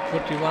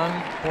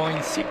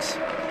 41.6.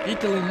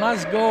 Italy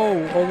must go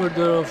over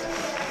the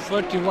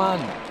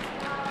 31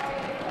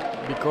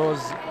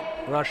 because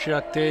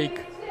Russia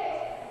take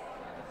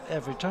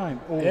Every time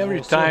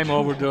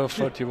over the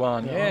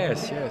 31.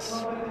 Yes,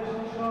 yes.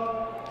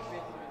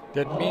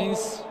 That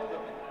means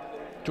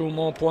 2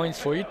 more points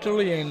for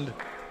Italy and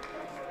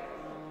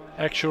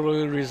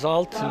actually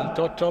result in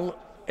total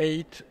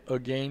 8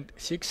 against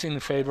 6 in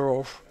favor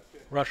of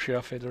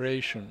Russia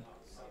Federation.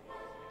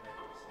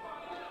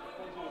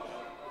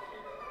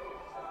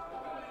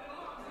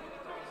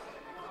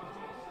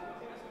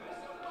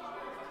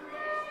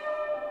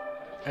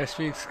 As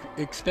we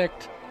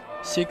expect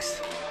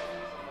 6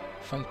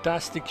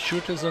 fantastic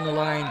shooters on the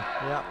line.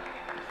 Yeah.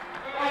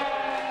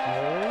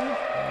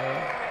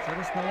 That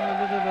is now a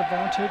little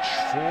advantage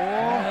for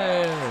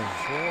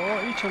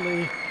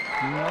Italy.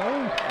 No.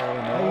 Oh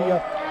no.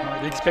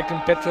 We expecting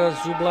Petra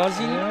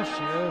Soblazing. Yes,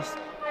 yes.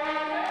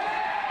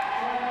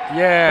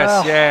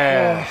 Yes,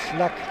 yes.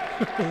 Luck.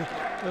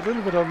 A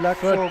little bit of luck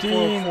for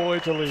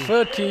Italy.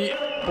 30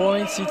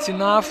 points, it's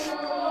enough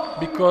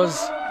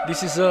because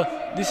this is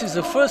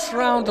the first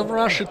round of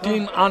Russia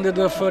team under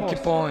the 30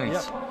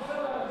 points. Yeah.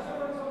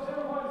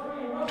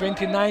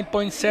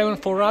 29.7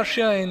 for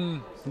Russia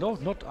and No,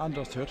 not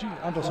under 30,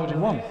 under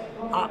 31.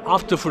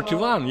 after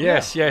 31.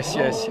 Yes, yes,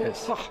 yes,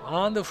 yes.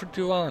 Under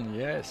 31,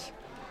 yes.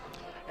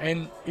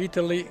 And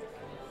Italy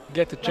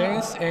get a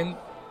chance and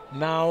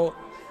now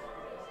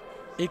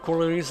equal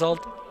result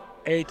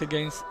 8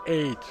 against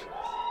 8.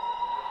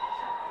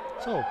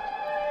 So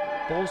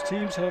both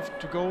teams have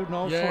to go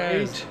now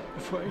Yes.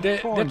 for 8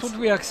 That's points. what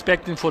we are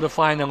expecting for the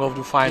final of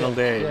the final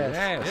day. Yes,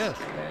 Yes, yes.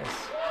 yes.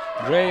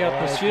 Great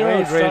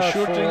atmosphere, great start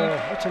shooting.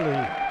 for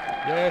Italy.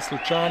 Yes,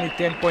 Luciani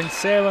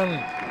 10.7.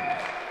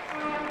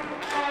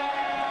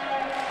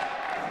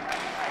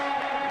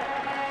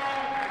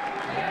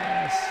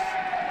 Yes.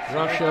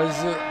 Russia is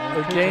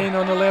again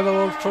on a level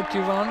of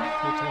 31.0.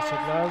 Petra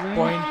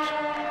Soblazing.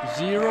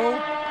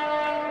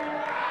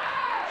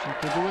 She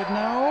could do it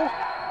now.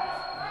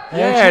 And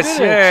Yes, she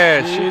did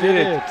yes, it. she did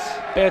it.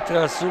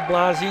 Petra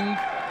Soblazing,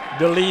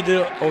 the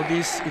leader of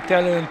this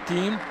Italian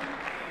team.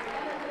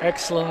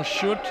 Excellent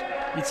shoot.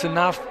 It's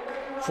enough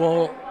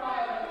for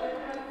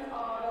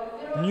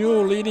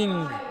new leading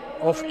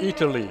of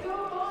Italy.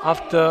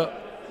 After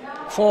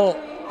 4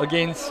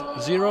 against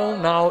 0,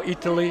 now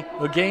Italy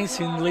against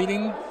in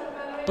leading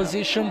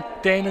position,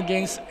 10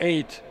 against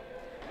 8.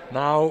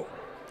 Now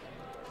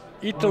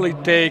Italy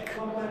take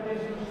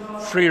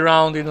 3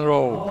 rounds in a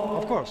row.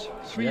 Of course,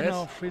 three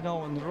Yes.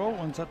 now in a row,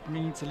 and that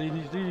means the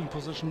leading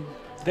position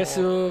That's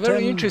a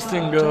very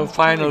interesting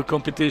final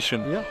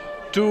competition. Yeah.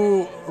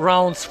 2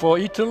 rounds for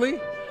Italy,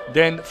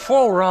 then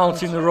 4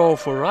 rounds in a row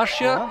for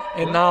Russia,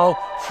 and now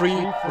 3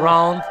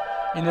 rounds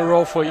in a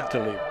row for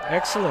Italy.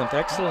 Excellent,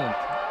 excellent.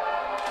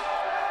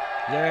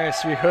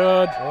 Yes, we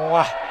heard.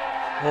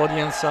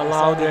 Audience are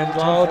louder and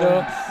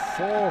louder.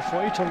 4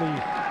 for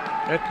Italy.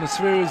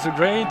 Atmosphere is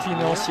great in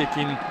Osijek,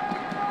 in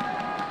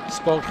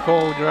Sport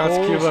Hall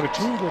Gradski Vrt.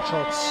 2 good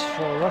shots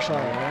for Russia.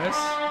 Yes.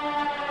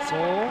 So,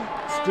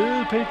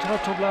 still Petra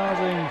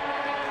Toblazing.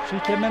 She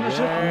can manage it.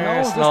 No,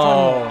 Yes, this no, time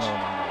no, not. no.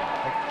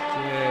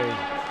 Okay.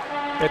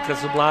 Petra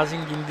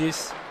Zublazing in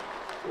this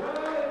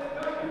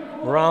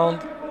round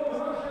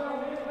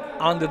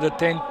under the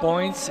 10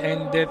 points,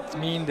 and that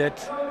means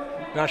that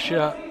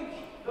Russia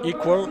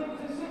equal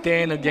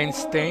 10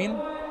 against 10.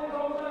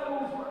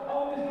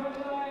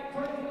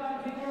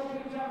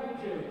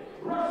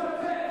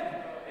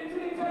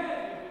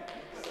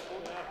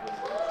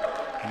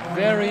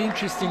 Very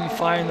interesting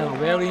final,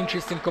 very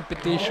interesting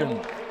competition.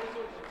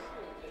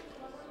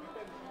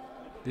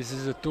 This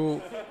is the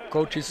 2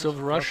 coaches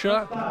of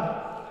Russia.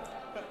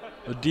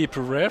 A deep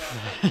ref.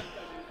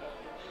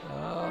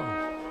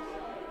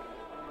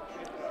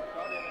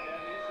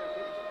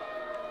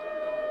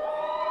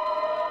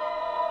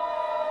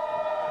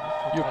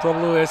 You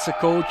probably, as a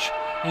coach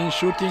in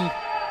shooting,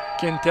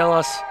 can tell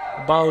us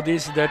about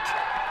this, that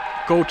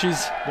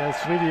coaches.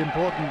 That's really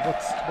important.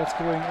 What's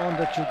going on,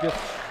 that you give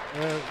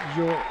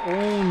your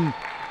own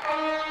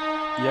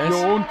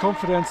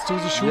confidence to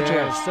the shooters,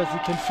 Yes. that you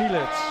can feel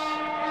it.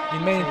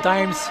 In many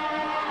times,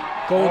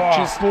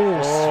 coaches.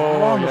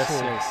 Wonderful.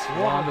 Yes, yes,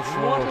 What a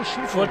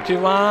shooting.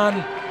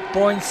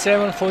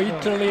 41.7 for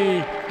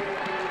Italy.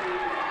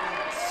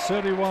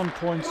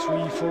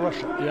 31.3 for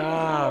Russia.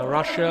 Yeah,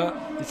 Russia,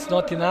 it's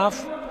not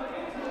enough.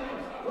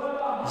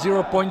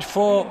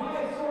 0.4,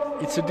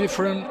 it's a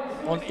different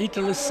on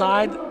Italy's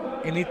side,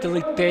 and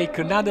Italy take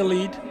another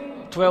lead,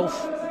 12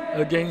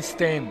 against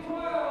 10.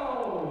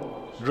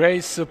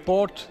 Great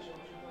support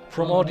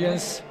from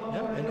audience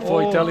And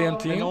for all- Italian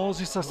team. And all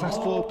the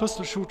successful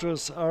pistol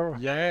shooters are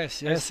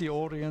Yes, as yes. the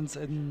audience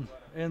in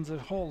the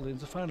hall, in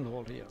the final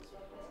hall here.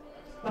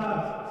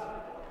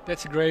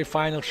 That's a great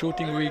final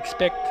shooting we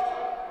expect.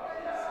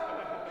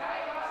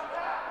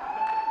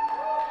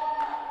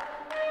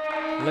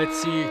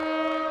 Let's see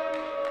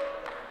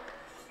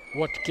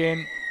what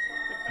can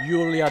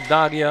Yulia,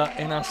 Daria,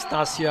 and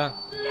Anastasia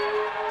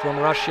from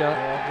Russia.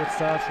 Good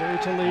start for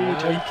Italy, Yeah,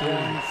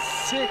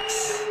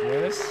 10.6.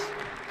 Yes.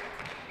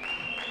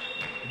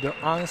 The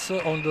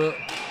answer on the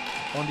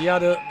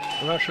other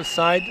Russia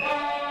side.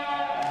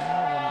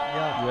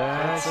 Yeah,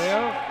 Yes. that's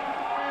there.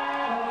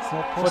 It's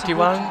not possible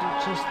 41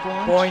 to just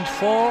point.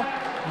 0.4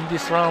 in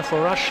this round for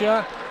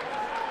Russia.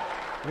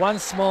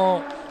 Once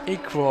more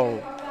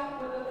equal.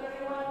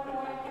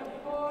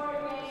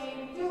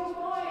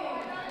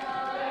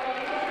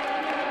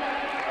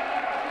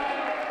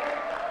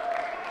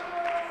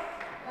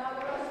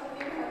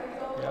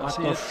 Yeah,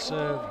 see, it's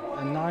a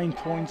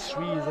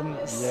 9.3. Then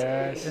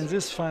Yes. in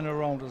this final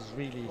round is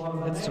really,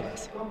 it's too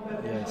less.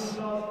 Yes.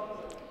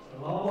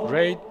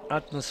 Great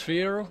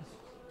atmosphere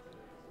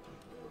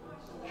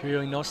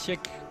here in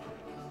Osijek,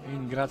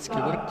 in Gradski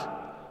Vrt,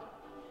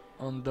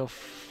 on the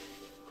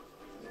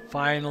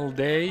final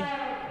day.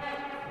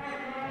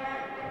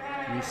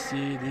 We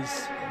see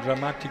this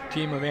dramatic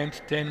team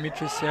event, 10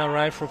 meters air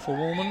rifle for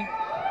women.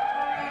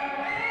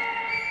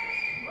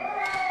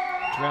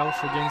 12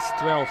 against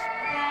 12.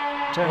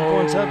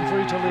 10.7 for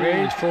Italy.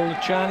 Great for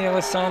Luciani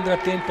Alessandra,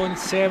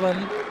 10.7.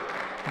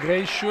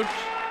 Great shoot.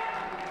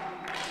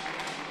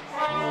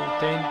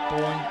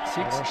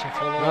 10.6. Russia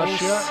follows.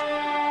 Russia.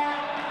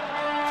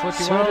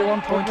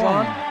 31.1.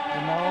 41.1.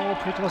 And now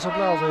Petra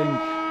Soblazing.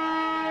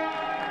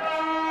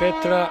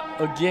 Petra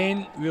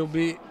again will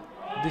be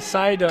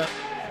decider.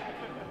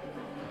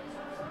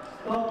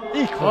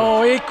 Equal.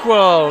 Oh,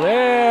 equal.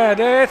 Yeah,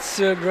 that's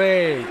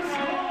great.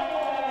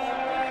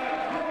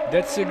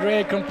 That's a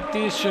great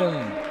competition.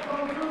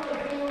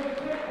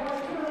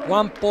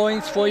 1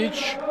 point for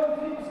each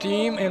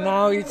team, and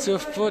now it's a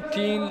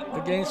 14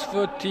 against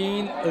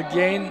 14,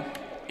 again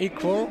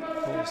equal.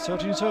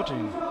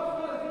 13-13.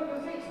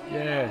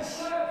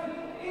 Yes.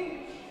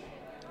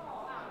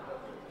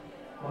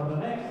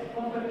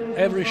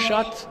 Every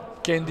shot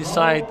can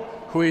decide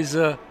who is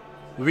a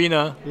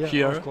winner Yeah,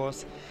 here. of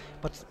course.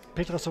 But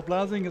Petra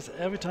Soblazing is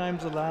every time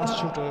the last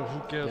shooter who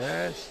gives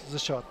Yes. the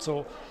shot.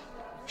 So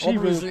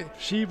Obviously.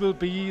 she will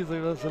be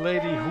the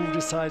lady who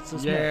decides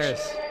this match.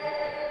 Yes.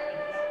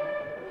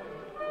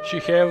 She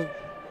have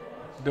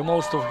the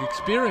most of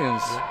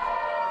experience.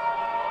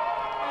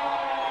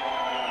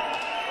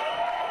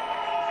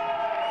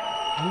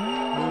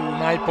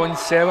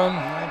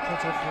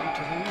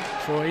 9.7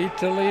 for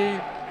Italy.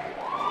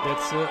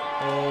 That's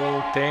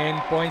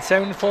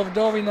 10.7 for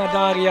Dovina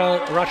Daria,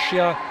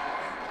 Russia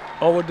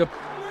over the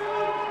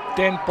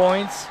 10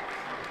 points.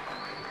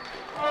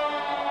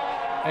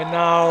 And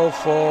now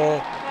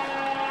for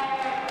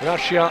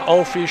Russia,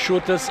 all three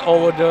shooters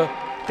over the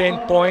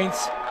 10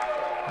 points.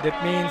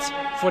 That means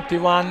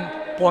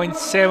 41.6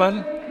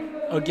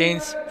 30.7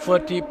 against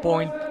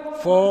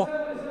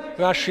 30.4.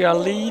 Russia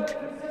lead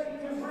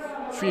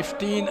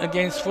 15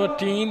 against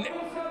 14,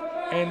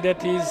 and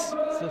that is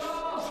The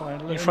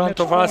final in front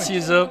of us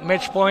is a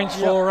match point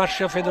for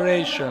Russia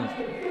Federation.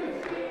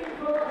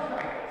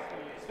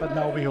 But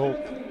now we hope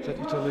that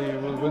Italy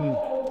will win.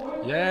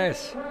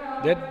 Yes,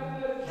 that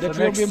The will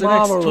next- be the next 2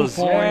 marvelous.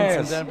 points,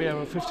 and Yes, then we have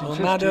a 15-15.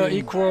 another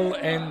equal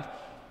and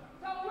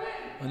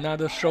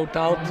another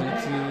shootout.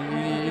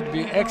 It'd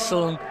be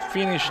excellent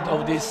finish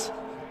of this.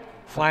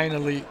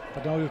 Finally,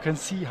 But now you can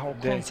see how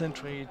They-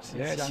 concentrated these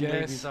Yes, young yes.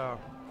 ladies are.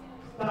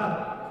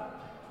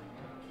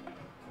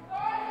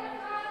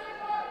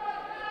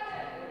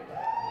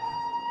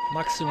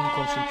 maximum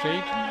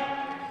concentrate.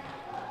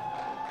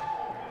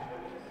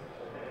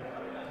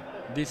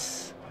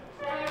 This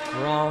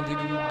round it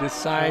will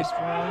decide. First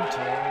round,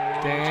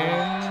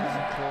 10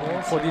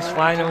 points for this for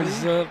final Italy.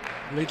 is a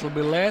little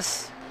bit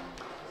less,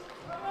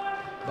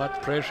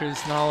 but pressure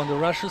is now on the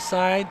Russia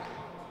side.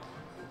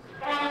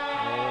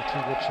 Oh,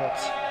 2 good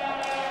shots.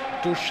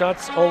 2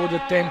 shots over the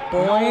 10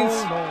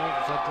 points. No,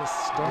 that is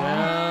done.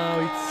 Now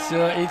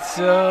it's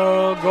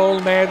a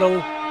gold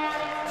medal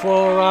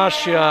for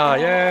Russia.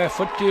 Yeah,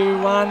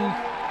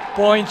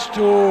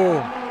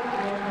 41.2.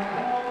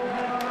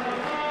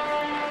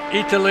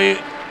 Italy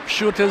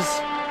shooters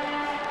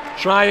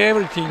try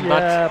everything,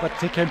 Yeah, but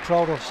they came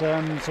proud of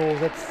them. So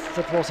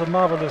that was a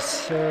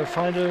marvelous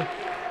final. but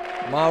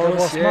There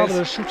marvelous. was Yes.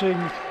 marvelous shooting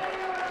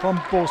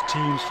from both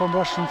teams, from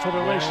Russian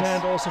Federation Yes.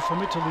 and also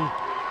from Italy.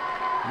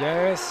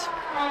 Yes,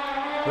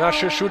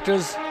 Russia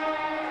shooters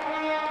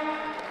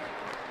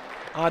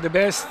are the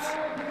best.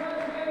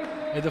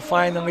 At the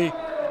finally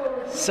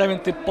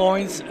 70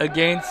 points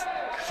against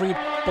 3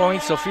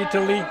 points of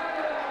Italy.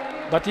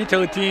 But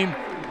Italy team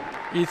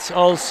is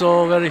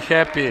also very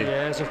happy.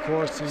 Yes, of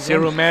course. the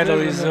Silver one medal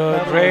silver is medal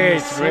and great, the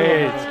silver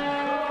great. medal.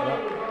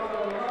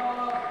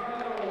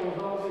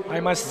 I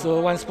must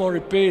once more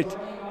repeat,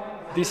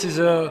 this is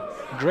a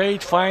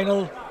great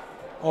final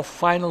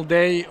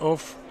day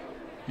of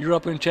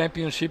European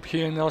Championship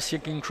here in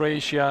Osijek in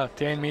Croatia,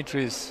 10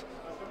 meters.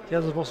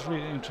 Yeah, that was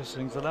really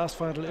interesting. The last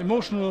final,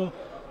 emotional,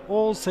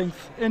 all things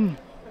in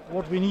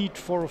what we need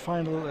for a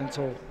final, and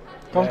so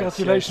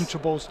congratulations yes. to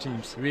both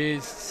teams. We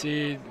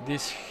see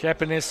this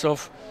happiness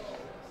of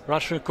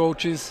Russian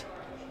coaches.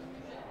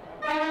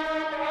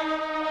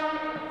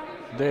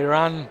 They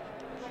run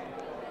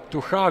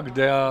to hug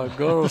their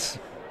girls.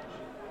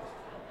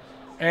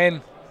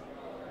 And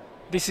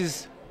this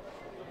is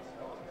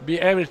be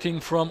everything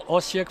from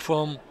Osijek,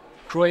 from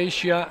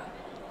Croatia,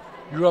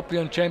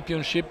 European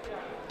Championship,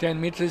 10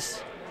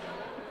 meters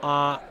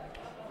are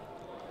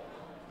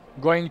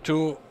going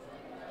to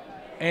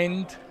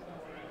end.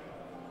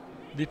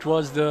 It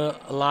was the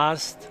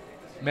last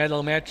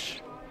medal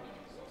match,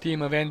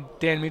 team event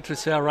 10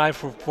 meters air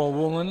rifle for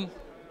women.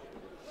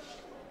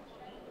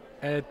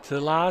 At the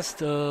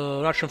last,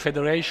 Russian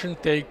Federation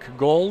take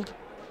gold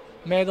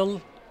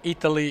medal,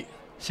 Italy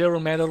silver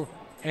medal,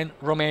 and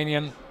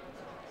Romanian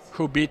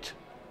who beat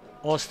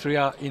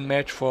Austria in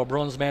match for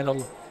bronze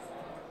medal.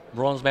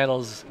 Bronze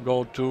medals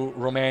go to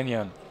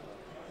Romanian.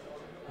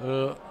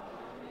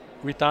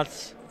 With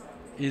us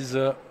is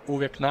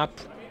Uwe Knapp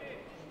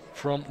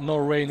from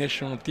Norway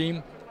national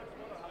team.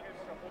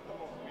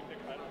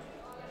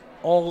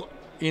 All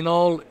in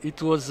all,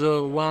 it was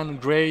one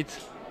great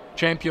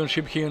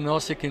championship here in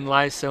Osijek in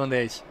last 7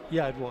 days.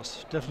 Yeah, it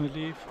was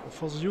definitely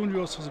for the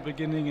juniors for the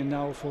beginning, and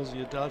now for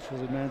the adult, for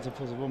the men and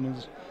for the women.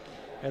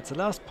 At the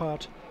last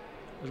part,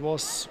 it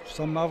was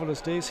some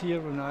marvelous days here,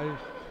 and I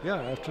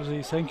have to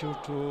say thank you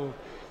to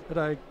that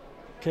I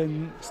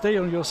can stay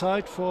on your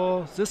side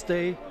for this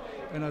day,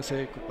 and I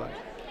say goodbye.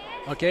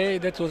 Okay,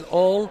 that was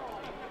all.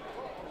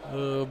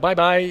 Bye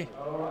bye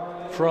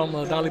from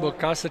Dalibor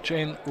Kasic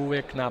and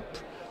Uwe Knapp.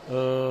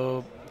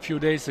 Few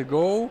days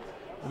ago,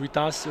 with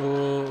us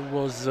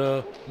was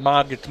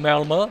Margit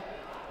Melmer,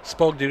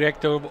 sport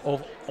director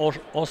of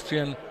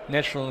Austrian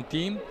national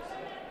team.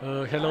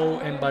 Hello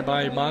and bye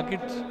bye,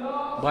 Margit.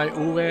 Bye,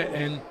 Uwe,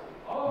 and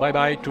bye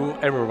bye to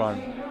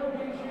everyone.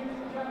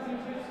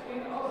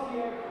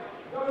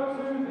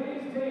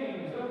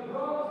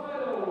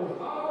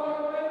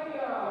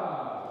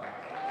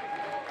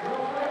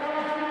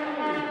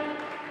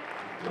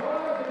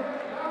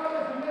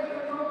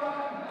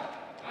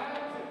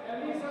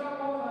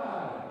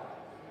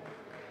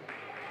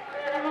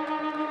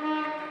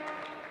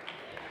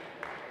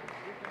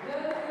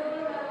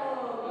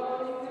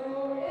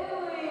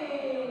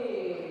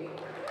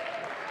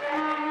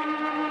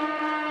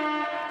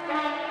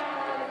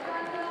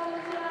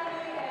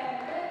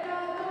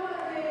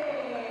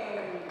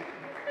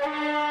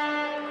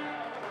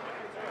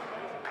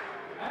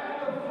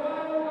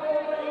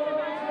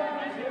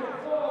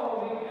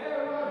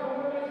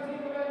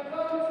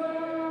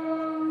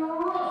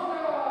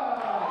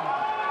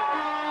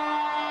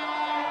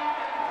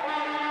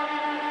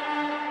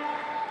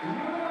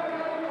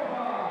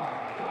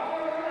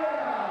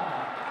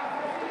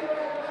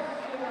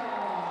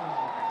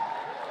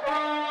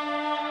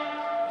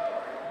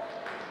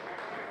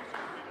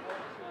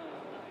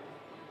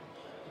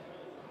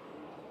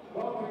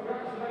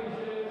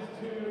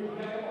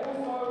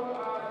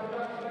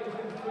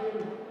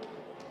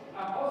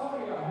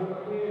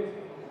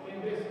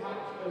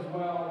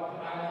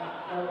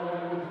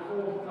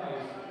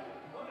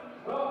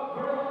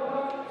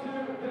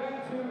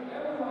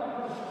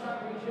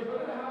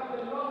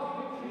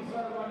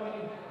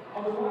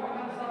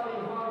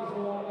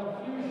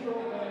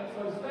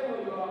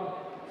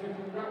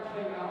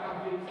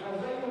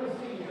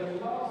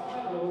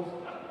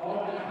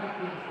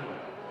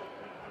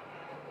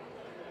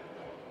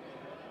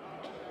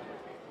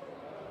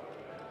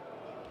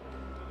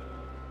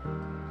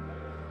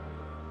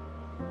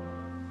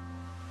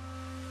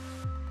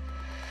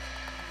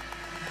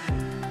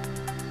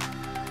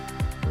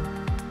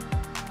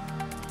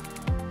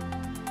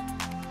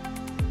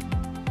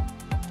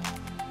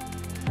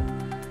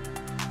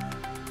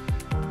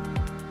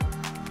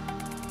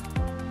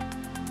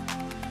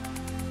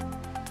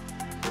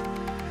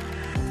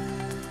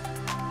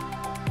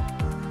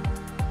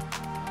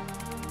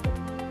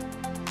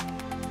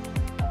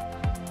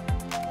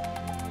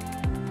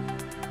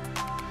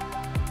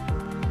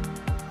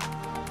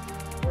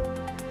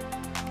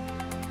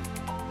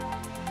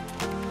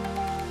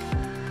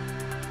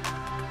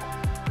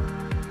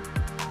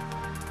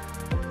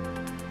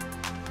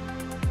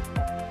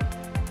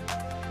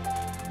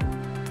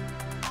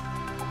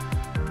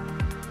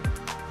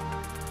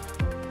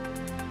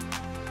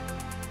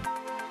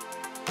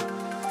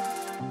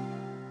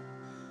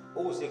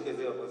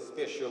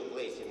 special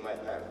place in my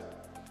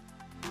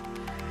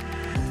heart.